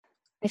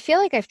 I feel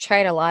like I've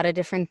tried a lot of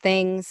different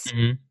things,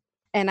 Hmm.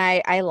 and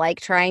I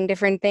like trying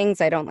different things.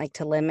 I don't like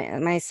to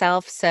limit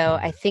myself, so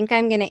I Yeah. think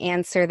I'm gonna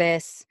answer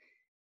this.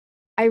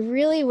 I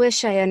really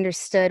wish I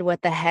understood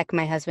what the heck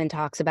my husband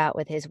talks about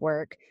with his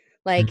work.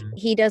 Like, Hmm.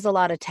 he does a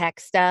lot of tech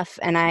stuff,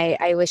 and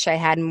I wish I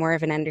had more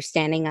of an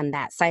understanding on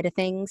that side of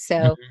things,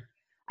 so Hmm.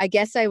 I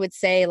guess I would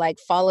say, like,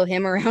 follow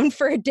him around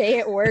for a day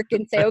at work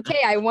and say, "Okay,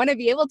 I wanna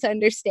be able to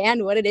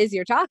understand what it is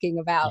you're talking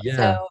about." So,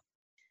 Yeah.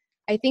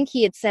 I think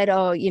he had said,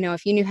 "Oh,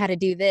 if you knew how to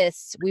do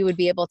this, we would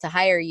be able to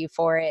hire you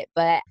for it,"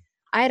 but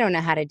I don't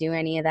know how to do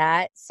any of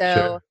that. So,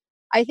 Sure.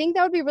 I think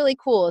that would be really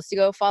cool is to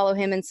go follow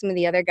him and some of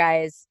the other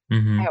guys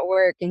Hmm. at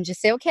work and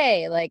just say,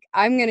 "Okay, like,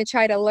 I'm gonna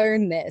try to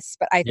learn this,"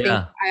 but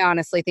Yeah. I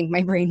honestly think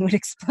my brain would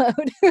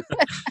explode.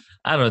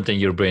 I don't think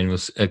your brain will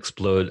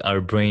explode.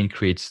 Our brain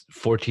creates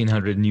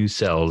 1,400 new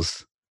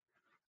cells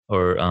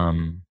or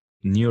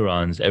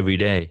neurons every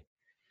day.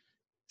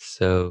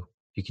 So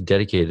you can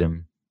dedicate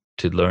them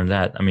to learn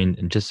that. I mean,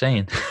 I'm just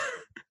saying.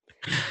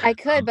 I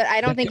could, but I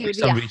There don't think could it be would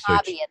be some a research.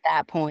 hobby at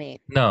that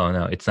point. No,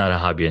 no, it's not a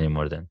hobby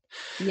anymore then.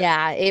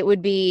 Yeah, it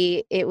would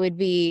be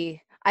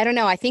I don't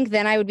know, I think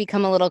then I would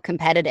become a little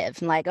competitive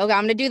and like, "Okay,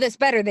 I'm gonna do this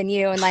better than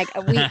you," and like,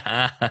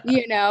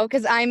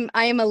 because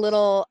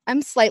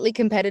I'm slightly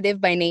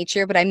competitive by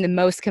nature, but I'm the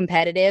most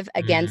competitive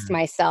against Mm,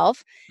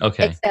 myself,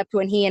 okay, except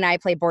when he and I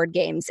play board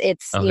games.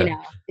 okay.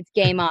 It's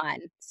game on.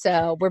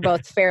 So, we're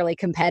both fairly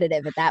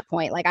competitive at that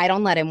point, like, I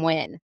don't let him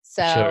win. Sure.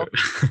 So,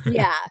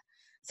 yeah.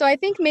 So, I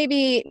think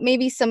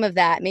maybe some of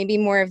that, maybe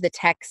more of the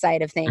tech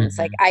side of things.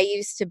 Like, Mhm, I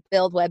used to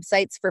build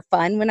websites for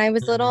fun when I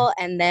was mhm, little,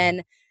 and mhm.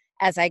 then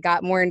as I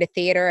got more into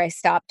theater, I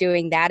stopped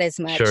doing that as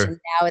much, Sure. and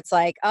now it's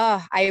like,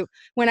 oh, I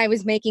when I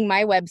was making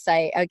my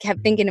website, I kept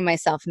Mhm. thinking to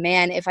myself,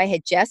 "Man, if I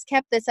had just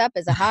kept this up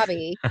as a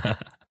hobby,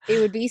 it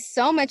would be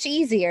so much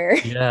easier."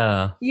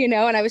 Yeah.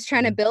 And I was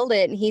trying to Yeah. build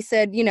it, and he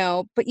said,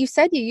 "But you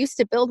said you used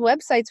to build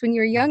websites when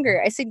you were Mhm.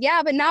 younger." I said,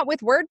 "Yeah, but not with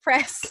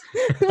WordPress."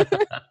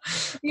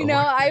 Oh,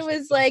 I WordPress is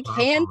was, so like,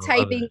 powerful. hand I love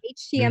typing it.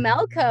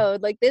 HTML Mhm.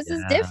 code, like, this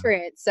is Yeah.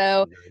 different.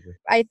 So, Exactly.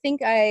 I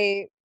think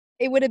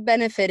it would have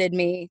benefited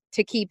me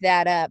to keep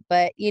that up,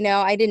 but,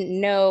 I didn't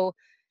know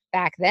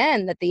back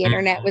then that the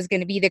internet Mhm. was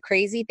gonna be the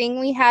crazy thing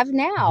we have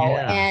now,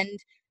 Yeah. and,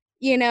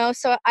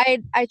 so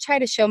I try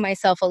to show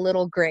myself a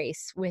little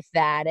grace with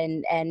that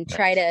and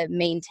try Nice. to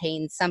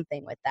maintain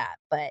something with that,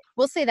 but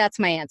we'll say that's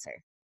my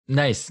answer.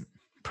 Nice.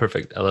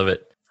 Perfect. I love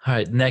it. All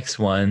right, next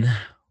one.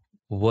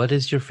 What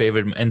is your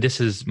favorite? And this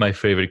is my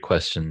favorite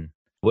question.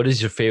 What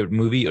is your favorite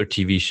movie or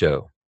TV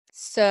show?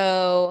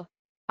 So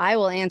I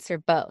will answer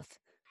both.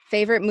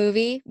 Favorite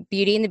movie,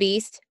 Beauty and the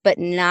Beast, but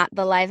not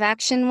the live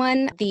action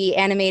one, the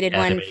animated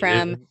one from,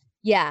 Animated.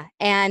 yeah.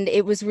 And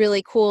it was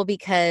really cool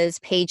because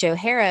Paige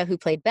O'Hara, who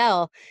played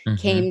Belle, Mm-hmm.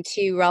 came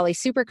to Raleigh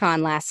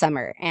SuperCon last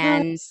summer.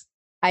 And Yes.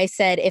 I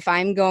said, if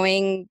I'm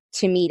going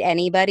to meet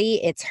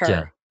anybody, it's Yeah,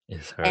 her.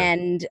 it's her.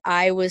 And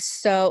I was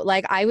so,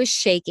 like, I was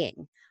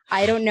shaking.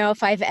 I don't know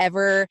if I've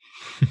ever,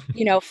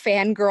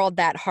 fangirled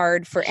that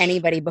hard for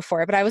anybody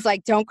before. But I was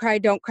like, don't cry,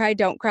 don't cry,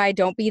 don't cry,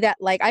 don't be that.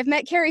 Like, I've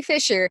met Carrie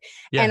Fisher,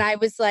 and Yeah. I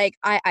was like,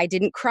 I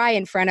didn't cry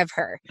in front of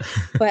her,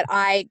 but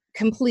I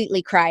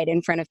completely cried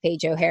in front of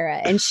Paige O'Hara.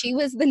 And she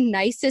was the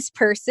nicest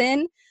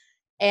person.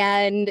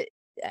 And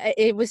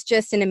it was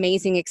just an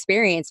amazing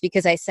experience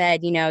because I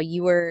said,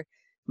 you were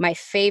my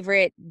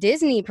favorite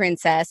Disney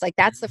princess. Like,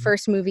 that's the Mhm.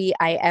 first movie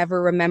I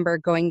ever remember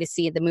going to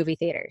see at the movie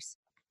theaters.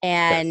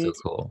 That's so And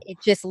cool. it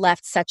just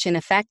left such an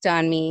effect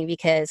on me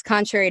because,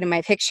 contrary to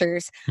my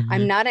pictures,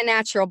 I'm Hmm. not a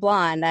natural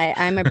blonde.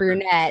 I'm a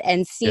brunette. And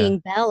Yeah. seeing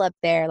Belle up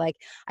there, like,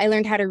 I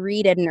learned how to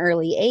read at an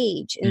early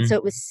age. And so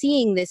it was Mhm.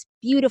 seeing this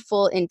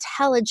beautiful,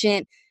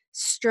 intelligent,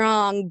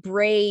 strong,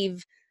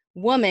 brave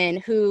woman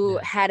who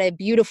Yeah. had a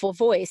beautiful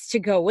voice to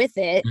go with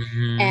it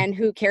Hmm. and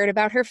who cared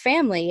about her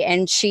family,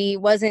 and she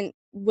wasn't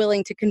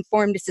willing to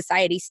conform to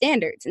society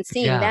standards. And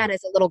seeing Yeah. that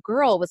as a little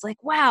girl was like,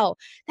 wow,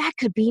 that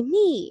could be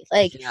me.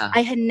 Like, Yeah.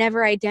 I had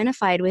never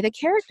identified with a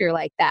character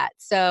like that.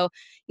 So,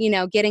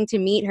 getting to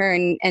meet her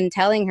and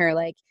telling her,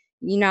 like,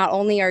 you not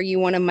only are you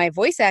one of my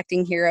voice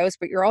acting heroes,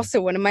 but you're also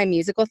one of my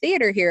musical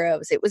theater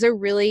heroes. It was a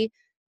really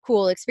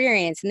cool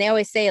experience. And they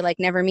always say, like,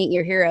 never meet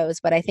your heroes,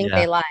 but I think Yeah.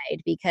 they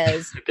lied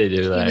because They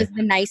do she was lie.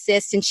 the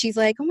nicest. And she's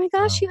like, oh my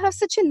gosh, you have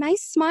such a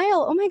nice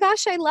smile. Oh my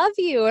gosh, I love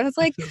you. And I was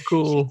like, That's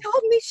so she cool.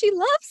 told me she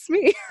loves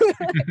me.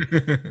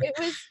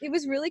 It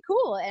was really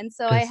cool. And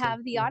so I That's so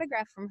have the cool.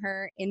 autograph from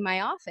her in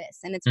my office.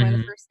 And it's one of the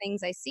Hmm. first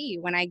things I see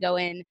when I go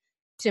in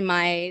to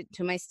my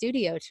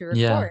studio to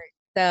Yeah. record.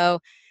 So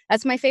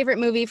that's my favorite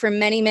movie for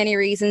many, many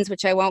reasons,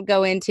 which I won't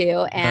go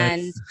into.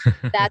 And Nice.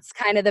 that's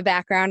kind of the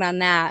background on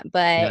that.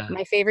 But Yeah.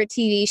 my favorite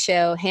TV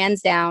show,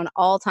 hands down,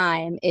 all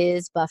time,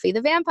 is Buffy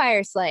the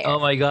Vampire Slayer. Oh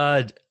my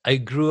God. I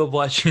grew up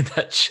watching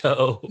that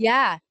show.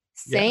 Yeah,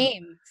 Yeah.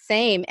 same,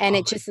 same. And Oh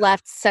it my just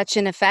left such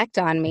an effect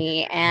on God.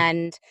 me.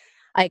 And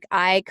like,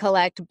 I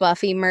collect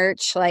Buffy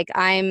merch. Like,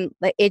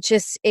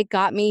 it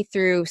got me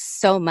through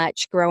so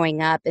much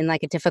growing up, in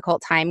like a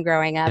difficult time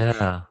growing up,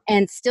 Yeah.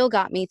 and still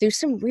got me through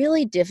some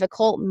really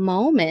difficult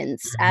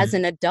moments as Hmm.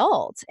 an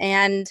adult.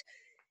 And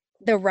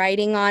the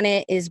writing on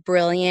it is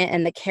brilliant,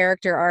 and the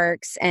character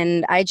arcs.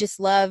 And I just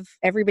love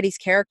everybody's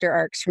character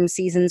arcs from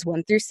seasons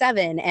 1 through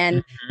 7.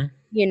 And Hmm.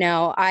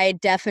 I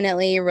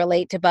definitely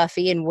relate to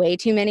Buffy in way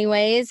too many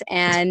ways,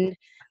 and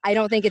I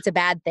don't think it's a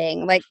bad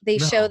thing. Like, they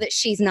show No. that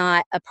she's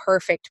not a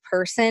perfect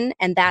person,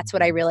 and that's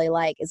what I Mhm. really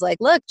like. Is like,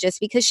 look, just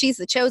because she's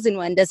the chosen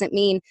one doesn't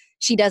mean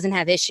she doesn't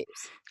have issues,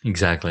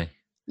 Exactly.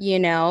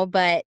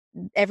 but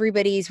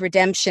everybody's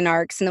redemption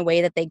arcs and the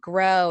way that they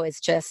grow is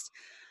just,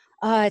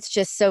 oh, it's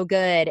just so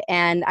good.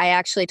 And I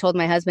actually told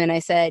my husband, I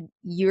said,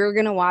 you're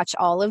going to watch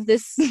all of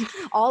this,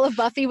 all of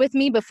Buffy with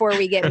me before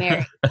we get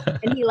married.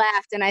 And he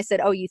laughed, and I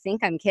said, oh, you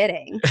think I'm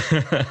kidding?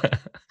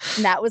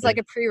 And that was like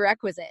a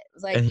prerequisite. It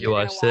was like, And you you're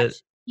going to watched it?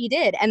 watch. He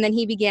did. And then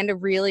he began to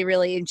really,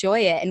 really enjoy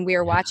it. And we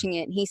were Yeah. watching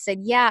it. And he said,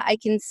 yeah, I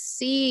can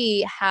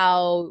see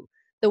how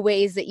the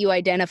ways that you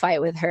identify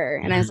with her.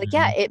 And I was like,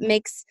 yeah, Mhm. it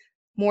makes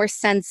more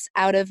sense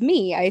out of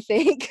me, I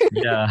think.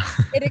 Yeah.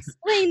 It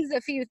explains a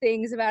few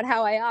things about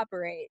how I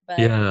operate, but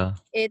Yeah.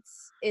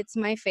 it's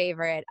my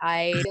favorite.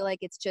 I feel like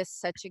it's just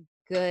such a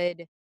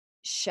good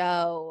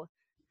show.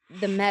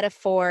 The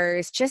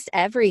metaphors, just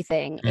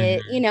everything.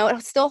 Mhm.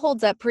 It still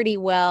holds up pretty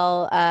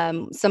well.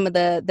 Some of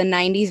the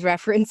 90s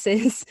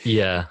references,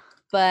 Yeah.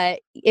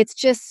 but it's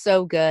just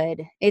so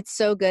good. It's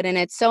so good, and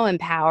it's so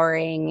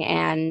empowering.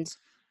 And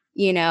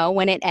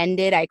when it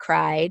ended, I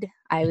cried.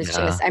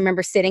 Yeah. I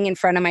remember sitting in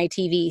front of my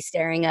TV,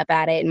 staring up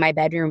at it in my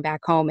bedroom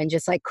back home, and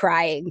just like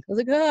crying. I was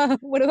like, oh,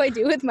 what do I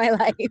do with my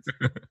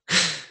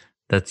life?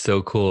 That's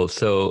so cool.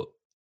 So,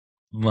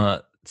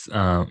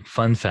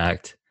 fun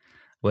fact,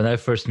 when I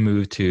first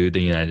moved to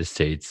the United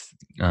States,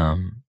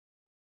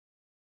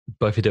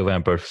 Buffy the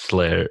Vampire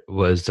Slayer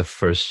was the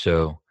first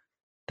show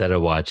that I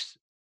watched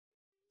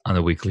on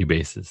a weekly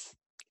basis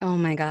Oh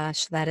my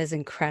gosh, that is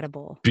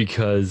incredible.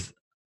 because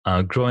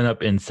growing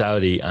up in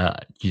Saudi,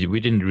 we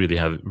didn't really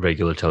have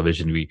regular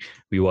television.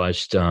 We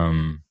watched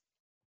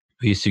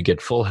we used to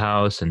get Full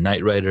House and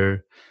Knight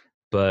Rider,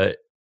 but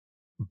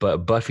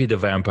Buffy the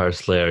Vampire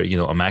Slayer,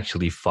 I'm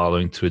actually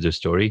following through the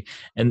story,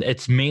 and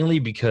it's mainly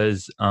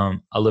because I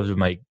lived with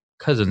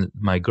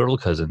my girl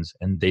cousins,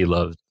 and they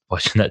loved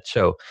watching that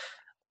show,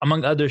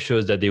 among other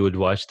shows that they would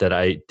watch that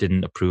I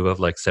didn't approve of,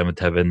 like Seventh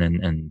Heaven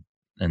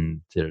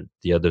and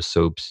the other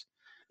soaps.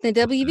 The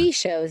WB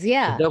shows, The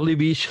yeah.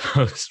 WB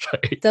shows,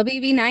 right?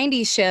 WB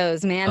 90s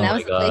shows, man. Oh That my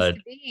was the place God.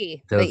 to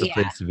be. That was But the yeah.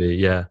 place to be.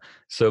 Yeah.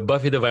 So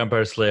Buffy the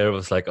Vampire Slayer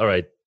was like, all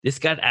right, it's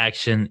got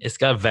action, it's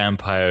got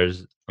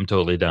vampires. I'm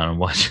totally down on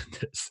watching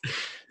this.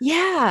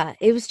 Yeah,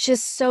 it was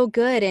just so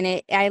good,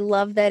 and I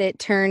love that it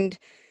turned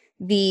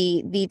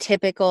the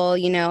typical,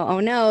 oh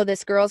no,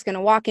 this girl's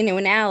gonna walk into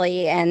an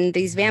alley and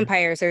these Mhm.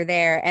 vampires are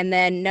there, and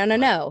then no, no, Right.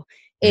 no,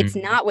 it's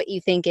Mhm. not what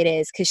you think it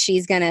is because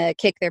she's gonna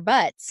kick their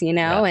butts,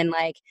 Yeah. and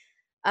like,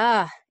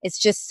 it's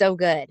just so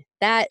good.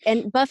 That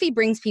and Buffy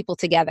brings people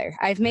together.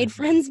 I've made Mhm.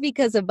 friends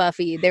because of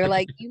Buffy. They're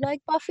like, "You like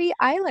Buffy?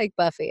 I like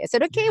Buffy." I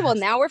said, "Okay, well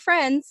Yes. now we're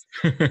friends."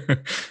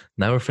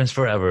 Now we're friends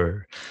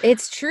forever.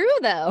 It's true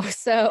though.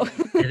 So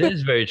It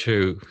is very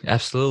true.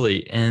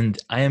 Absolutely. And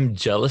I am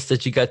jealous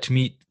that you got to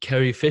meet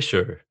Carrie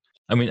Fisher.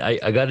 I mean,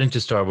 I got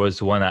into Star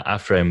Wars one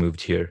after I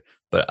moved here,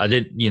 but I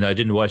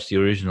didn't watch the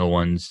original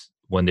ones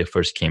when they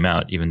first came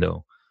out, even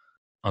though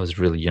I was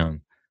really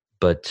young.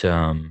 But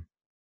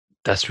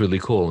that's really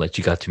cool that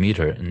you got to meet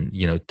her. And,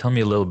 tell me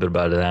a little bit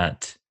about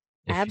that.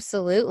 If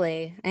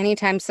absolutely.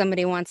 Anytime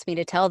somebody wants me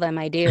to tell them,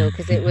 I do,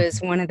 because it was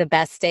one of the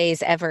best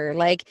days ever.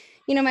 Like,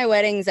 my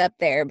wedding's up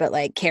there, but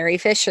like Carrie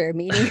Fisher,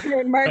 meeting her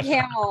and Mark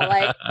Hamill,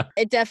 like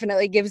it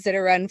definitely gives it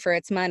a run for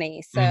its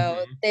money. So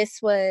Mhm. this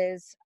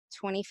was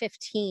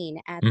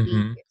 2015 at the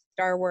Mhm.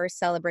 Star Wars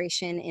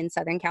celebration in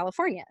Southern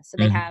California. So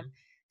they have Mhm.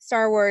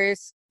 Star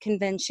Wars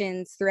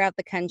conventions throughout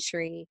the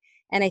country.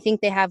 And I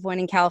think they have one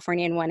in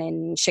California and one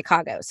in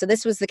Chicago. So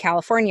this was the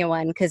California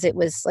one because it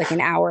was like an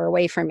hour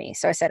away from me.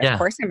 So I said, of Yeah.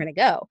 course I'm going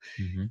to go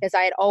Mhm. because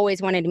I had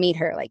always wanted to meet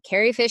her. Like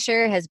Carrie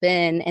Fisher has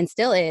been and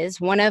still is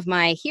one of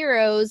my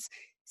heroes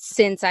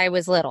since I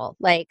was little.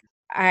 Like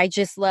I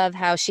just love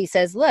how she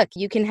says, look,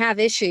 you can have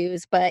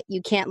issues, but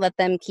you can't let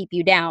them keep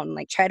you down.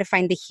 Like try to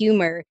find the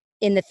humor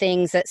in the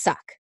things that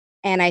suck.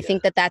 And I Yeah.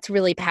 think that that's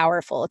really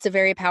powerful. It's a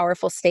very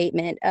powerful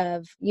statement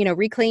of,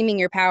 reclaiming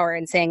your power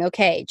and saying,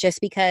 okay, just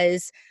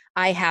because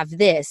I have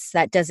this,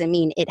 that doesn't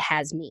mean it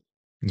has me.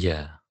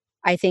 Yeah.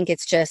 I think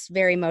it's just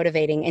very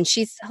motivating. And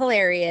she's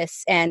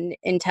hilarious and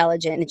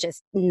intelligent and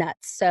just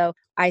nuts. So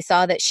I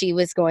saw that she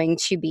was going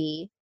to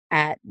be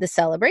at the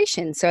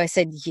celebration. So I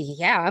said,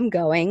 yeah, I'm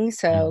going.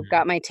 So Mhm.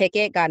 got my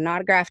ticket, got an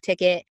autograph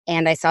ticket,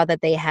 and I saw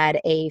that they had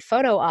a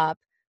photo op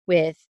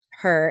with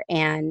her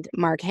and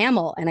Mark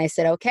Hamill. And I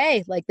said,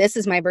 okay, like this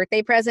is my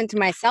birthday present to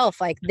myself.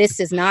 Like this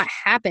does not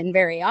happen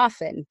very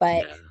often,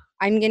 but Yeah.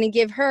 I'm going to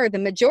give her the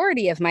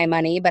majority of my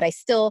money, but I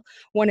still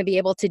want to be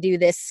able to do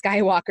this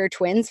Skywalker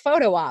twins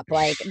photo op.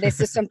 Like this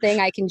is something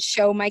I can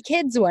show my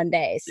kids one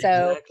day.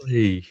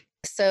 Exactly.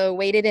 So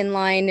waited in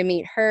line to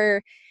meet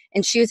her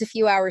and she was a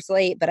few hours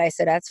late, but I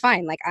said that's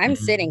fine. Like I'm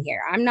sitting Mhm.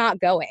 here. I'm not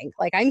going.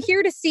 Like I'm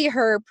here to see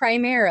her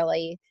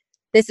primarily.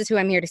 This is who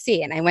I'm here to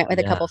see. And I went with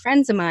a Yeah. couple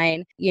friends of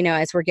mine,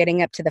 as we're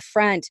getting up to the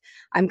front,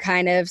 I'm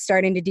kind of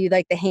starting to do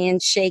like the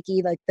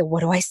handshaky, like the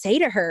what do I say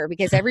to her?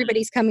 Because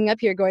everybody's coming up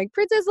here going,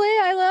 Princess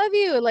Leia, I love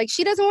you. Like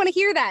she doesn't want to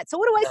hear that. So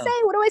what do I Yeah.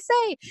 say? What do I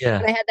say? Yeah.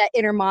 And I had that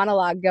inner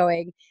monologue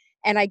going.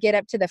 And I get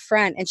up to the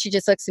front and she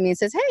just looks at me and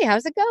says, hey,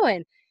 how's it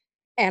going?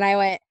 And I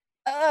went,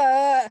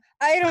 I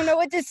don't know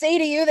what to say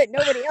to you that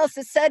nobody else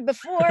has said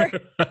before.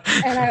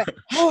 And I went,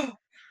 oh,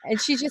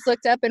 and she just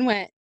looked up and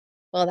went,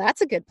 well,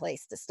 that's a good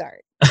place to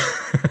start.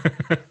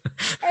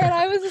 And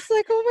I was just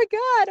like, oh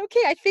my God,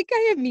 okay, I think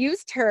I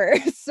amused her.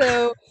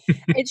 So,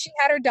 and she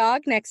had her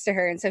dog next to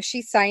her. And so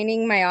she's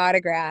signing my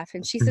autograph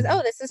and she says, oh,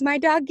 Mhm. this is my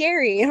dog,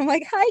 Gary. And I'm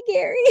like, hi,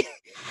 Gary.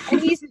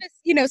 And he's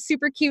just,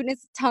 super cute and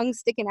his tongue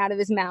sticking out of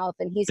his mouth.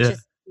 And he's Yeah.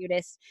 just the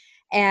cutest.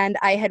 And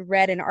I had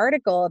read an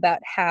article about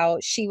how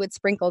she would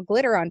sprinkle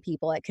glitter on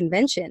people at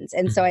conventions.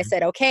 And so I Mhm.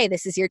 said, okay,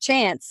 this is your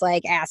chance.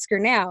 Like, ask her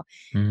now.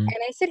 Mhm. And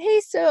I said, hey,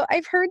 so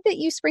I've heard that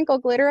you sprinkle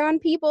glitter on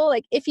people.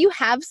 Like, if you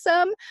have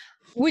some,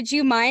 would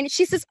you mind?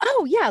 She says,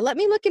 oh, yeah, let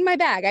me look in my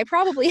bag. I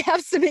probably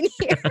have some in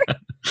here.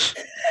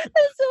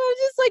 And so I'm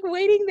just like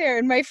waiting there.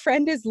 And my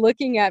friend is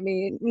looking at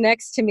me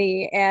next to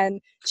me. And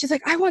she's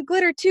like, I want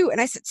glitter too.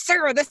 And I said,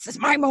 Sarah, this is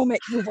my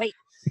moment. You wait.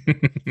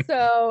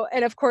 So,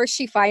 and of course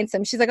she finds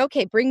some. She's like,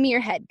 okay, bring me your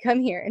head.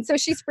 Come here. And so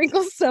she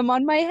sprinkles some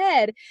on my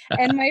head.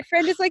 And my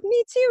friend is like,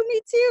 me too,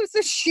 me too.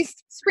 So she's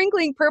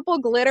sprinkling purple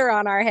glitter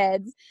on our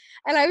heads.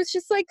 And I was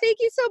just like, thank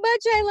you so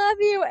much. I love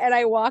you. And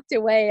I walked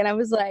away and I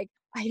was like,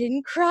 I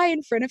didn't cry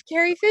in front of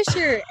Carrie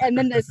Fisher. And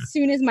then as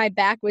soon as my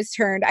back was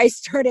turned, I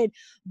started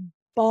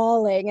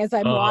bawling as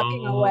I'm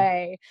walking Oh.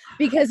 away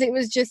because it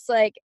was just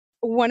like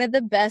one of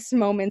the best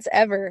moments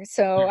ever.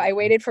 So I Mhm.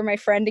 waited for my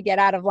friend to get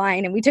out of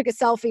line and we took a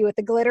selfie with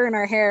the glitter in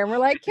our hair and we're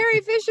like, Carrie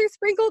Fisher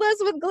sprinkled us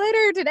with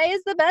glitter. Today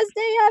is the best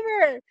day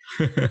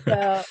ever.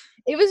 So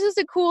it was just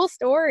a cool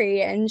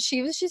story. And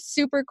she was just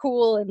super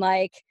cool. And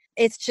like,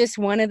 it's just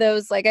one of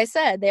those, like I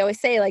said, they always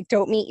say, like,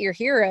 don't meet your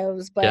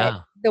heroes. But Yeah.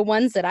 the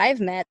ones that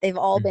I've met, they've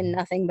all been Mhm.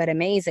 nothing but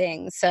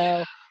amazing. Yeah.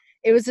 So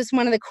it was just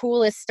one of the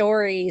coolest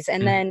stories.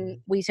 And then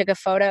Mhm. we took a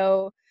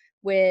photo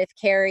with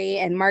Carrie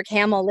and Mark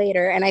Hamill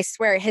later. And I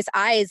swear his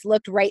eyes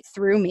looked right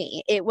through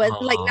me. It was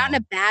like not Oh. in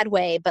a bad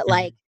way, but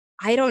like, Mhm.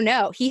 I don't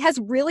know. He has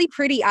really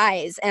pretty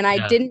eyes. And I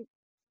Yeah. didn't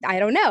I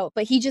don't know,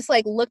 but he just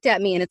like looked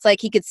at me and it's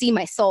like he could see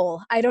my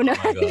soul. I don't know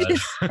Oh how my to God.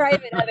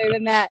 describe it other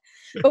than that.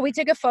 But we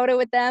took a photo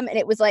with them and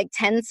it was like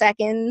 10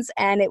 seconds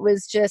and it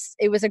was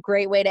a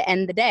great way to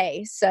end the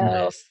day. So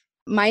Nice.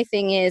 my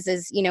thing is,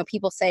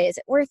 people say, is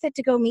it worth it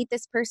to go meet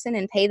this person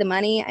and pay the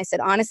money? I said,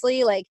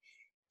 honestly, like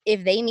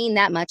if they mean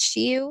that much to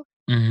you,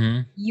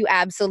 Mm-hmm. you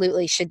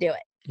absolutely should do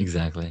it.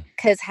 Exactly.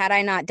 Because had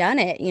I not done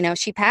it,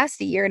 she passed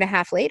a year and a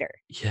half later.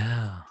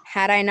 Yeah,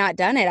 Had I not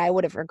done it, I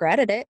would have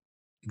regretted it.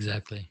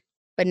 exactly.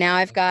 But now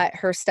I've got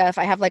her stuff.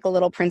 I have like a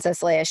little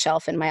Princess Leia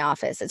shelf in my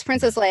office. It's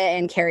Princess Nice. Leia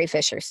and Carrie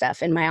Fisher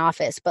stuff in my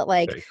office. But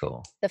like Very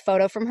cool. the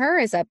photo from her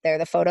is up there.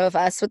 The photo of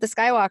us with the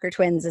Skywalker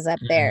twins is up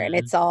there. And Mhm.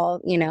 it's all,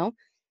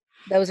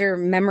 those are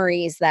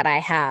memories that I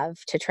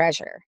have to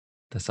treasure.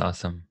 That's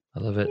awesome. I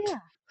love it. Yeah.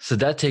 So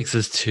that takes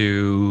us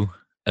to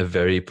a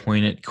very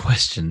poignant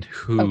question.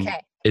 Who Okay.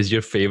 is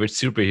your favorite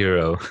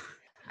superhero?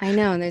 I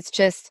know. And it's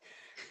just,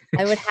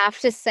 I would have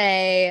to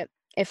say,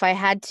 if I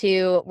had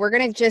to, we're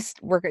gonna just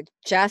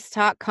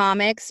talk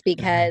comics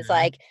because Mhm.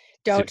 like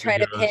don't try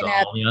to Superheroes pin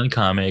up. only on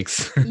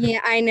comics. Yeah,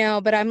 I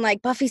know, but I'm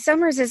like Buffy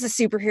Summers is a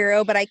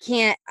superhero, but I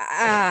can't.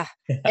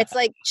 It's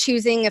like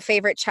choosing a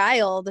favorite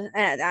child.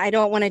 I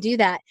don't want to do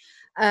that.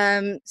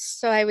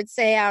 So I would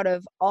say out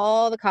of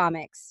all the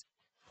comics,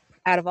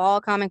 out of all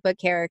comic book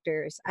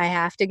characters, I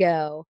have to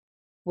go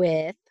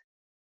with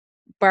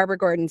Barbara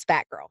Gordon's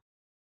Batgirl.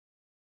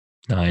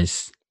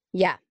 Nice.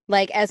 Yeah,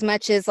 like as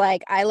much as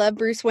like I love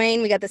Bruce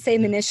Wayne, we got the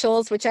same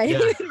initials, which I Yeah.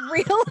 didn't even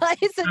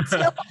realize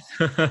until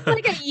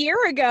like a year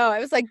ago. I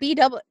was like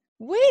BW.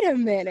 Wait a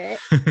minute.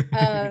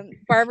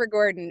 Barbara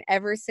Gordon,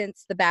 ever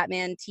since the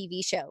Batman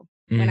TV show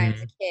when I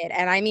was Mhm. a kid,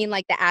 and I mean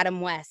like the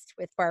Adam West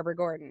with Barbara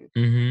Gordon,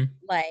 Mhm.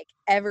 like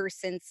ever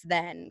since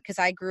then, because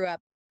I grew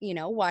up,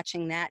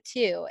 watching that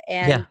too,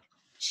 Yeah. and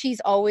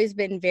she's always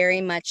been very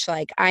much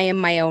like I am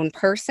my own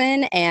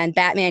person, and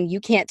Batman,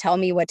 you can't tell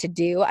me what to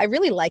do. I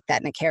really like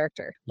that in a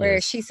character where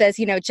Yes. she says,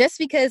 just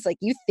because like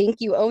you think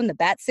you own the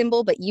bat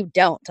symbol, but you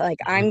don't. Like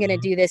I'm gonna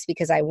Mhm. do this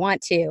because I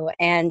want to,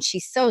 and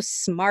she's so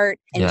smart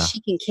and Yeah. she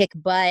can kick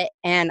butt,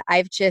 and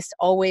I've just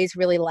always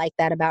really liked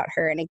that about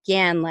her. And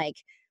again, like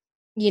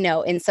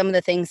in some of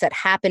the things that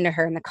happen to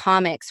her in the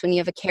comics, when you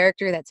have a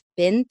character that's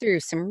been through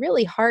some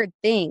really hard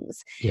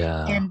things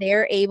Yeah. and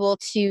they're able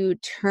to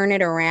turn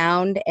it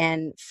around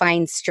and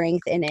find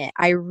strength in it.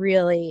 I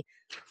really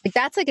like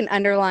that's like an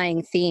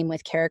underlying theme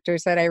with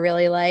characters that I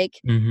really like.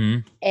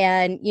 Mhm.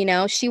 And,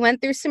 she went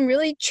through some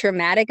really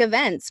traumatic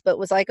events, but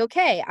was like,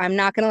 okay, I'm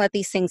not going to let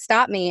these things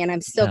stop me. And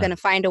I'm still Yeah. going to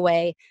find a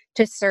way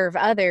to serve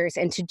others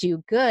and to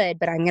do good,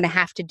 but I'm going to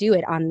have to do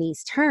it on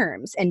these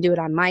terms and do it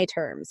on my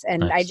terms.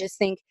 And I Nice. just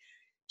think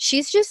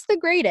she's just the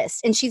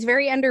greatest and she's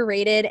very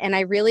underrated. And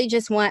I really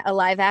just want a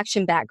live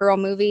action Batgirl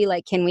movie.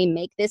 Like, can we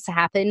make this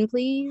happen,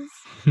 please?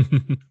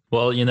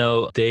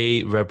 Well,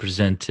 they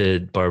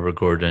represented Barbara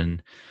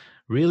Gordon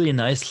really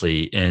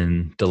nicely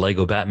in the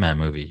Lego Batman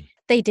movie.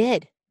 They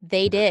did.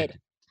 They They did. did.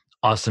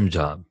 Awesome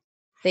job.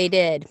 They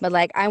did. But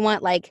like, I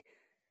want like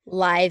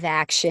live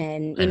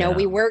action. I We know.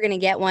 were going to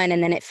get one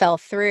and then it fell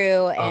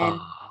through. And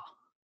Oh,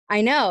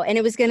 I know. And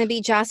it was going to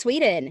be Joss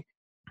Whedon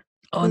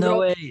oh who no wrote.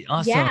 way.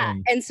 Yeah.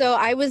 Awesome. And so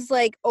I was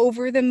like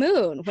over the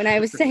moon when I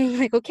was saying,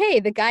 like, okay,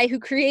 the guy who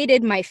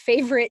created my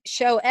favorite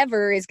show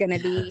ever is going to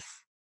be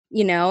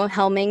Yes.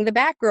 helming the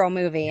Batgirl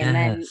movie. And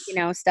then,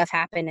 Yes. stuff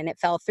happened and it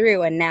fell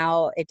through. And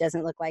now it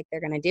doesn't look like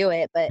they're going to do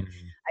it. But Mhm.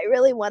 I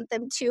really want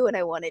them to. And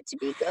I want it to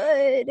be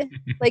good.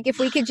 Like, if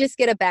we could just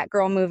get a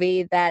Batgirl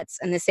movie that's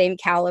in the same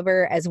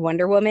caliber as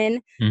Wonder Woman,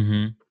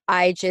 Mhm.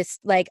 I just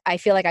like, I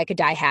feel like I could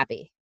die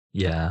happy.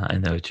 Yeah, I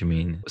know what you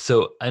mean.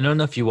 So I don't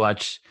know if you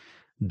watch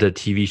the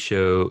TV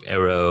show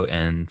Arrow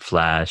and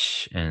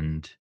Flash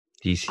and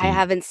I DC.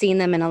 haven't seen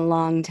them in a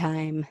long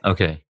time.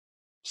 Okay.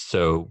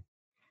 So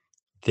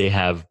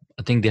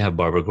I think they have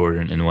Barbara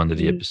Gordon in one of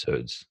the N-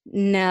 episodes.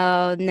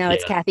 No, no,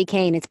 it's Yeah. Kathy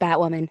Kane. It's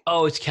Batwoman.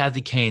 Oh, it's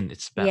Kathy Kane.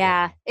 It's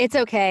Yeah, Batwoman. it's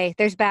okay.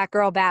 There's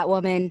Batgirl,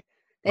 Batwoman.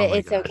 Oh my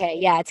It's God. okay.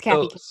 Yeah, it's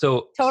Kathy So Kane.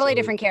 so Totally so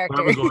different character.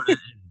 Barbara Gordon is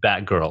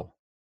Batgirl.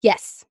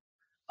 Yes.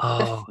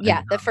 Oh, Yeah,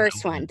 and the not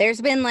first one. Batwoman.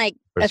 There's been like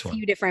a First one.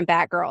 few different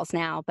Batgirls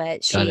now,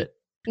 but Got it.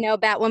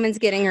 Batwoman's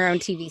getting her own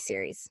TV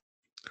series.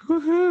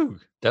 Woohoo!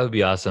 That would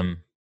be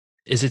awesome.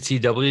 Is it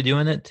CW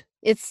doing it?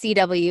 It's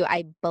CW.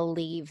 I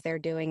believe they're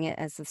doing it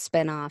as a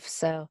spinoff.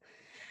 So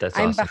That's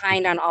I'm awesome.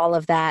 behind on all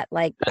of that.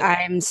 Like That-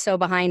 I'm so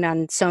behind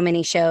on so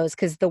many shows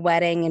because the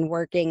wedding and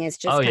working is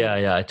oh just kind yeah,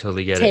 of yeah, I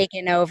totally get it.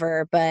 taken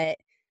over. But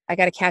I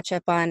got to catch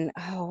up on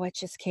what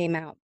just came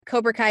out.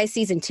 Cobra Kai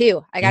season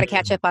 2. I got to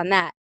catch Mm, up on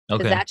that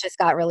because okay. that just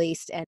got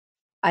released and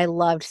I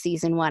loved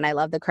season 1. I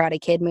love the Karate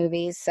Kid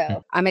movies, Mm,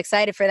 so I'm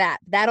excited for that.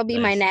 That'll be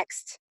my nice.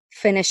 next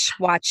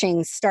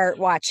start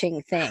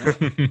watching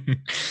thing.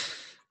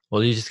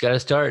 Well, you just gotta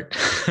start.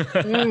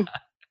 Mm,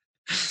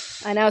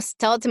 I know.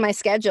 Tell it to my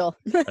schedule.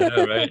 I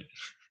know, right?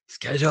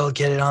 Schedule,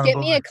 get it Just on get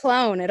me a board.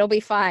 clone. It'll be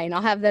fine.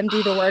 I'll have them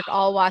do the work.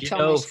 I'll watch all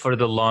my shows. For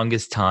the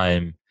longest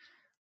time,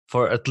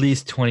 for at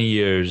least 20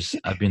 years,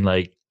 I've been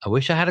like, I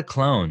wish I had a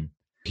clone.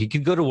 He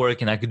could go to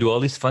work and I could do all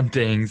these fun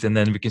things and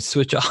then we can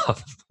switch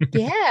off.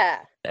 Yeah.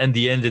 And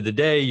the end of the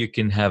day, you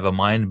can have a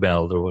mind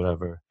meld or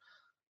whatever.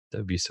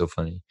 That'd be so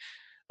funny.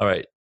 All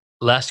right.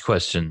 Last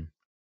question.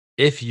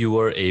 If you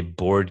were a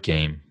board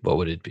game, what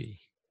would it be?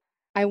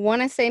 I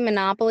want to say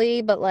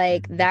Monopoly, but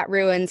like Mhm. that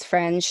ruins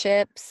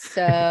friendships.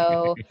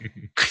 So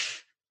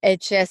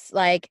it's just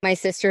like my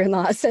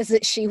sister-in-law says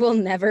that she will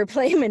never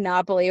play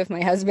Monopoly with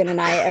my husband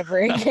and I ever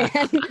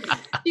again.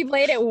 She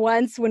played it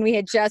once when we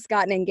had just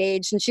gotten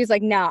engaged, and she's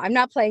like, "No, I'm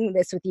not playing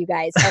this with you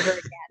guys ever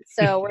again."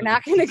 So we're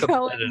not going to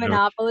go with Competitor.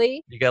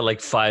 Monopoly. You got like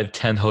 5,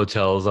 10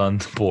 hotels on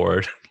the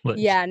board. Like,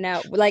 Yeah,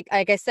 no. Like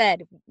I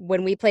said,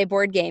 when we play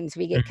board games,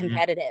 we get mhm,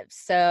 competitive.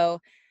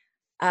 So,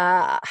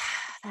 uh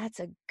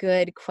that's a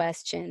good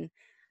question.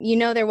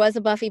 There was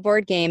a Buffy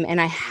board game and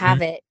I mhm.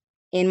 have it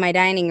in my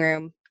dining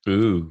room.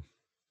 Ooh,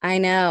 I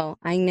know,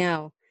 I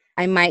know.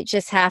 I might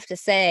just have to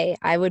say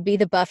I would be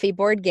the Buffy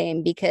board game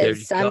there because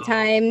you go.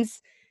 sometimes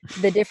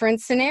the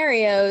different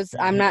scenarios,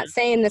 I'm not Mhm.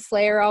 saying the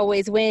Slayer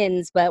always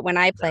wins, but when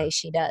I play,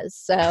 she does.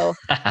 So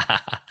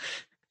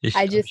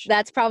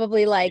that's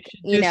probably You like,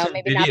 should do some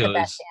maybe not the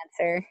best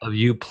videos answer. of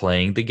you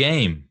playing the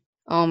game,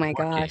 Oh the my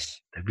board game.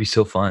 gosh. That'd be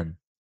so fun.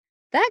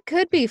 That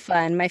could be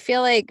fun. I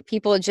feel like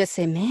people would just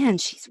say, "Man,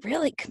 she's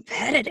really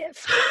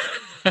competitive."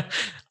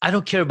 I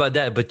don't care about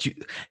that, but you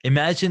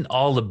imagine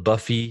all the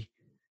Buffy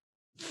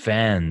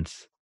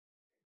fans.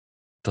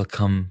 They'll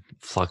come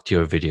flock to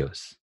your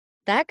videos.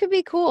 That could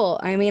be cool.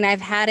 I mean,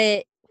 I've had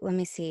it let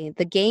me see.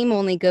 The game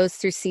only goes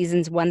through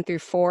seasons 1 through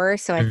 4,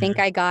 so I think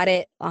Mhm. I got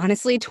it,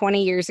 honestly,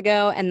 20 years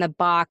ago, and the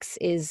box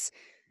is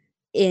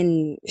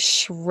in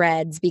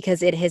shreds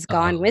because it has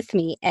gone Oh, with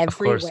me of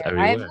course, everywhere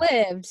I've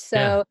everywhere. lived. Yeah.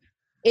 So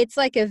it's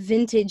like a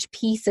vintage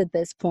piece at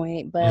this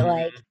point, but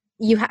like Mhm.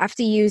 you have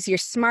to use your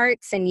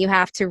smarts and you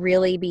have to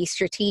really be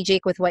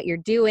strategic with what you're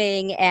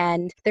doing.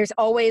 And there's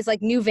always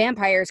like new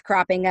vampires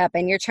cropping up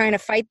and you're trying to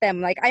fight them.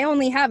 Like, I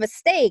only have a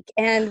stake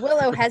and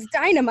Willow has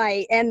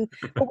dynamite, and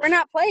but we're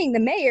not playing the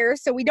mayor,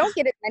 so we don't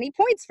get as many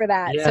points for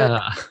that. So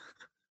Yeah.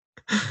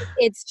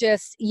 it's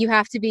just you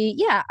have to be,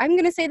 yeah, I'm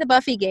gonna say the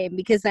Buffy game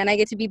because then I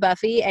get to be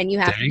Buffy and you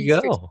have There to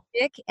you be go.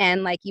 strategic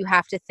and like you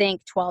have to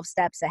think 12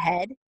 steps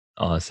ahead,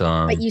 but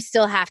Awesome. you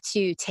still have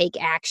to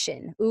take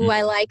action. Ooh,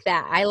 I Mhm. like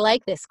that. I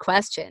like this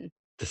question.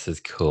 This is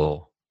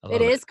cool. I It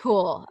love it. is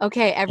cool.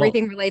 Okay, Well,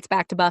 everything relates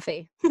back to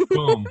Buffy.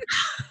 boom.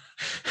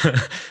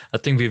 I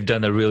think we've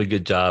done a really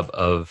good job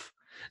of.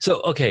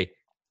 So, okay,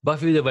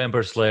 Buffy the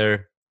Vampire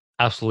Slayer,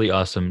 absolutely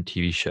awesome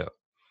TV show.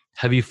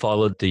 Have you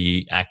followed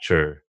the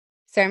actor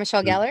Sarah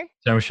Michelle who- Gellar?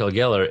 Sarah Michelle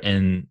Gellar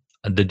in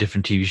the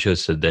different TV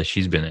shows that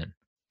she's been in?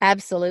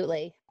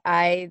 Absolutely.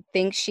 I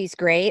think she's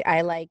great.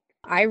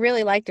 I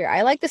really liked her.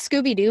 I like the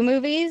Scooby-Doo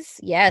movies.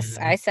 Yes,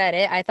 I Mhm. said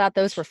it. I thought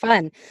those were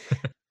fun.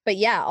 But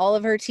yeah, all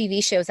of her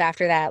TV shows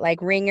after that, like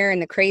Ringer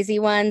and the Crazy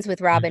Ones with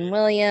Robin Mhm.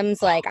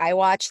 Williams, like I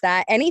watch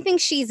that. Anything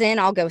she's in,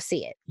 I'll go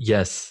see it.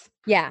 Yes.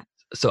 Yeah.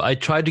 So I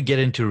tried to get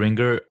into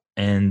Ringer,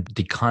 and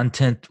the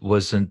content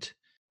wasn't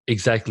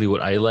exactly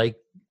what I like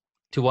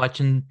to watch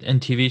in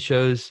TV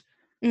shows.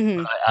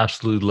 Mhm. I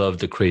absolutely love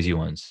the Crazy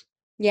Ones.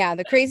 Yeah,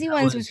 the Crazy That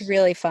Ones was was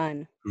really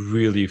fun.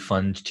 really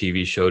fun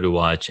TV show to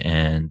watch,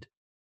 and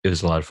it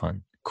was a lot of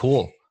fun.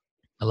 Cool.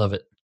 I love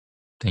it.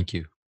 Thank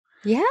you.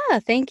 Yeah,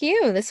 thank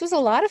you. This was a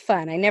lot of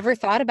fun. I never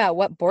thought about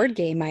what board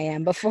game I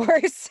am before,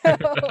 so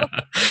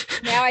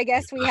now I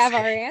guess we have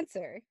our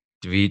answer.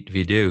 We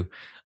do.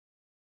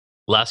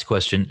 Last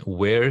question.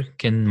 Where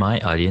can my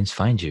audience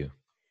find you?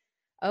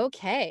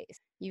 Okay.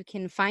 You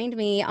can find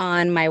me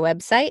on my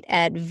website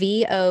at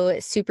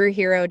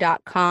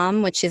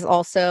vosuperhero.com, which is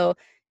also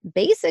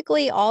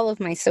basically all of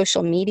my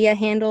social media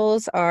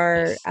handles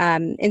are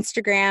Yes.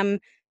 Instagram,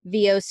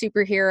 VO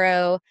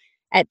Superhero.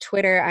 At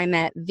Twitter, I'm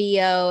at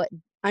VO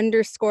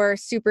underscore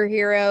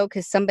superhero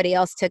because somebody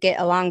else took it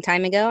a long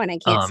time ago and I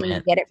can't Oh seem to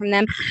man. get it from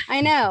them.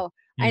 I know.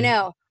 I Mhm.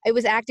 know. It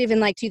was active in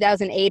like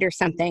 2008 or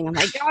something. I'm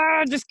like,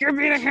 just give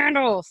me the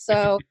handle.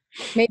 So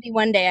maybe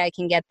one day I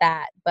can get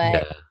that. But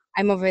Yeah.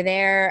 I'm over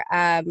there.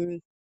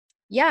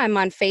 Yeah, I'm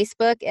on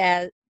Facebook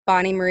at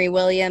Bonnie Marie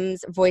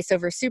Williams,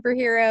 voiceover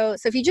superhero.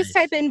 So if you just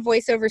type Nice. in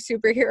voiceover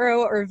superhero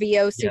or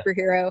VO Yeah.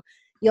 superhero,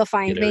 you'll Get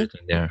find me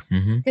everything there.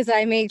 Hmm. because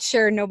I made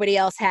sure nobody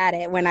else had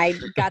it when I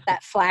got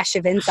that flash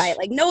of insight.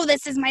 Like, no,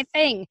 this is my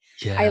thing.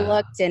 I Yeah.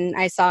 looked and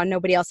I saw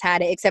nobody else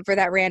had it except for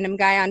that random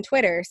guy on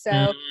Twitter. So,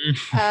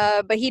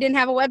 Mm. but he didn't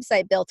have a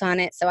website built on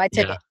it, so I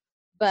took Yeah. it.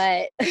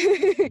 But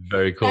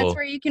Very that's cool.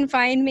 where you can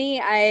find me.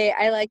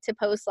 I like to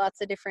post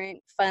lots of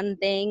different fun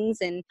things,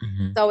 and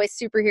Hmm. it's always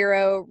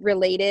superhero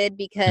related Hmm.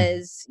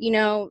 because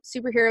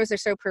superheroes are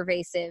so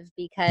pervasive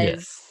because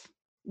Yes.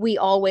 we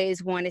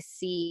always want to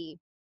see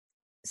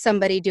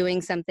somebody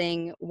doing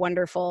something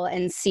wonderful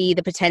and see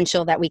the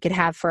potential that we could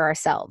have for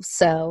ourselves.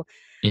 So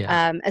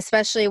Yeah.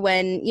 especially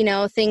when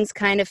things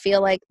kind of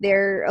feel like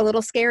they're a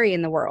little scary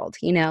in the world,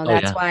 Oh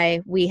that's yeah. why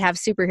we have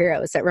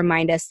superheroes that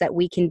remind us that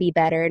we can be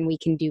better and we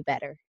can do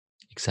better.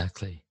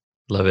 Exactly.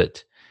 Love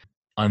it.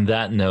 On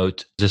that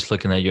note, just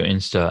looking at your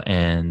Insta,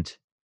 and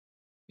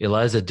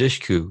Eliza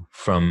Dushku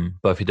from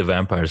Buffy the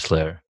Vampire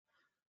Slayer.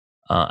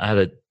 I had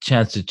a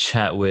chance to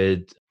chat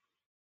with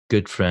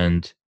good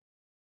friend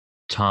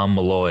Tom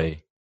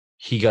Malloy,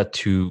 he got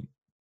to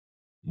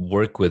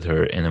work with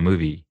her in a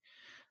movie.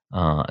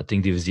 I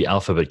think he was the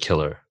Alphabet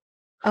Killer.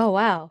 Oh,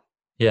 wow.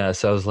 Yeah,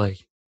 so I was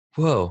like,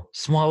 whoa,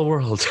 small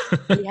world.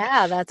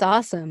 Yeah, that's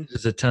awesome.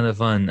 It's a ton of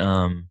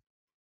fun.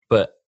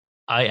 But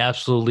I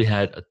absolutely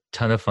had a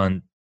ton of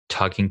fun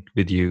talking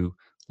with you,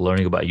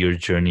 learning about your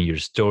journey, your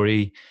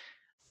story.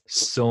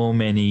 So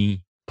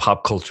many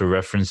pop culture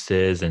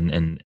references,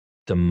 and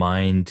the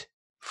mind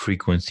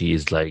frequency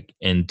is like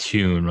in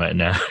tune right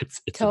now.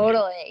 It's amazing.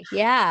 Totally.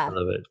 Yeah. I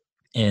love it.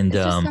 And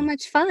This was so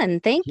much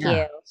fun. Thank yeah,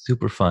 you.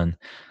 super fun.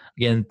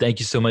 Again, thank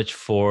you so much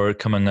for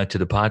coming out to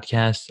the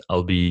podcast.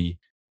 I'll be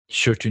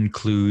sure to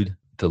include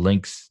the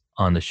links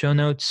on the show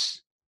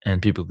notes,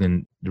 and people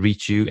can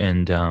reach you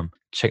and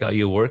check out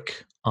your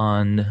work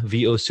on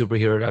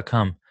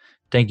vosuperhero.com.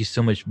 Thank you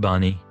so much,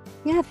 Bonnie.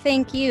 Yeah,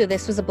 thank you.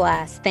 This was a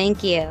blast.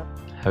 Thank you.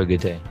 Have a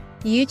good day.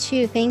 You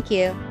too. Thank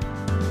you.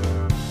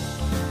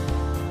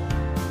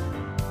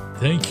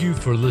 Thank you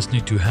for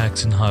listening to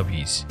Hacks and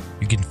Hobbies.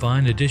 You can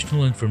find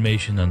additional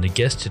information on the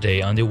guest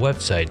today on their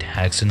website,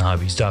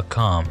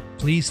 hacksandhobbies.com.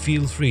 Please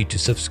feel free to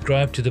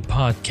subscribe to the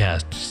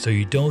podcast so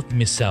you don't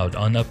miss out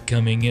on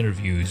upcoming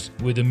interviews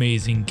with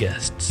amazing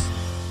guests.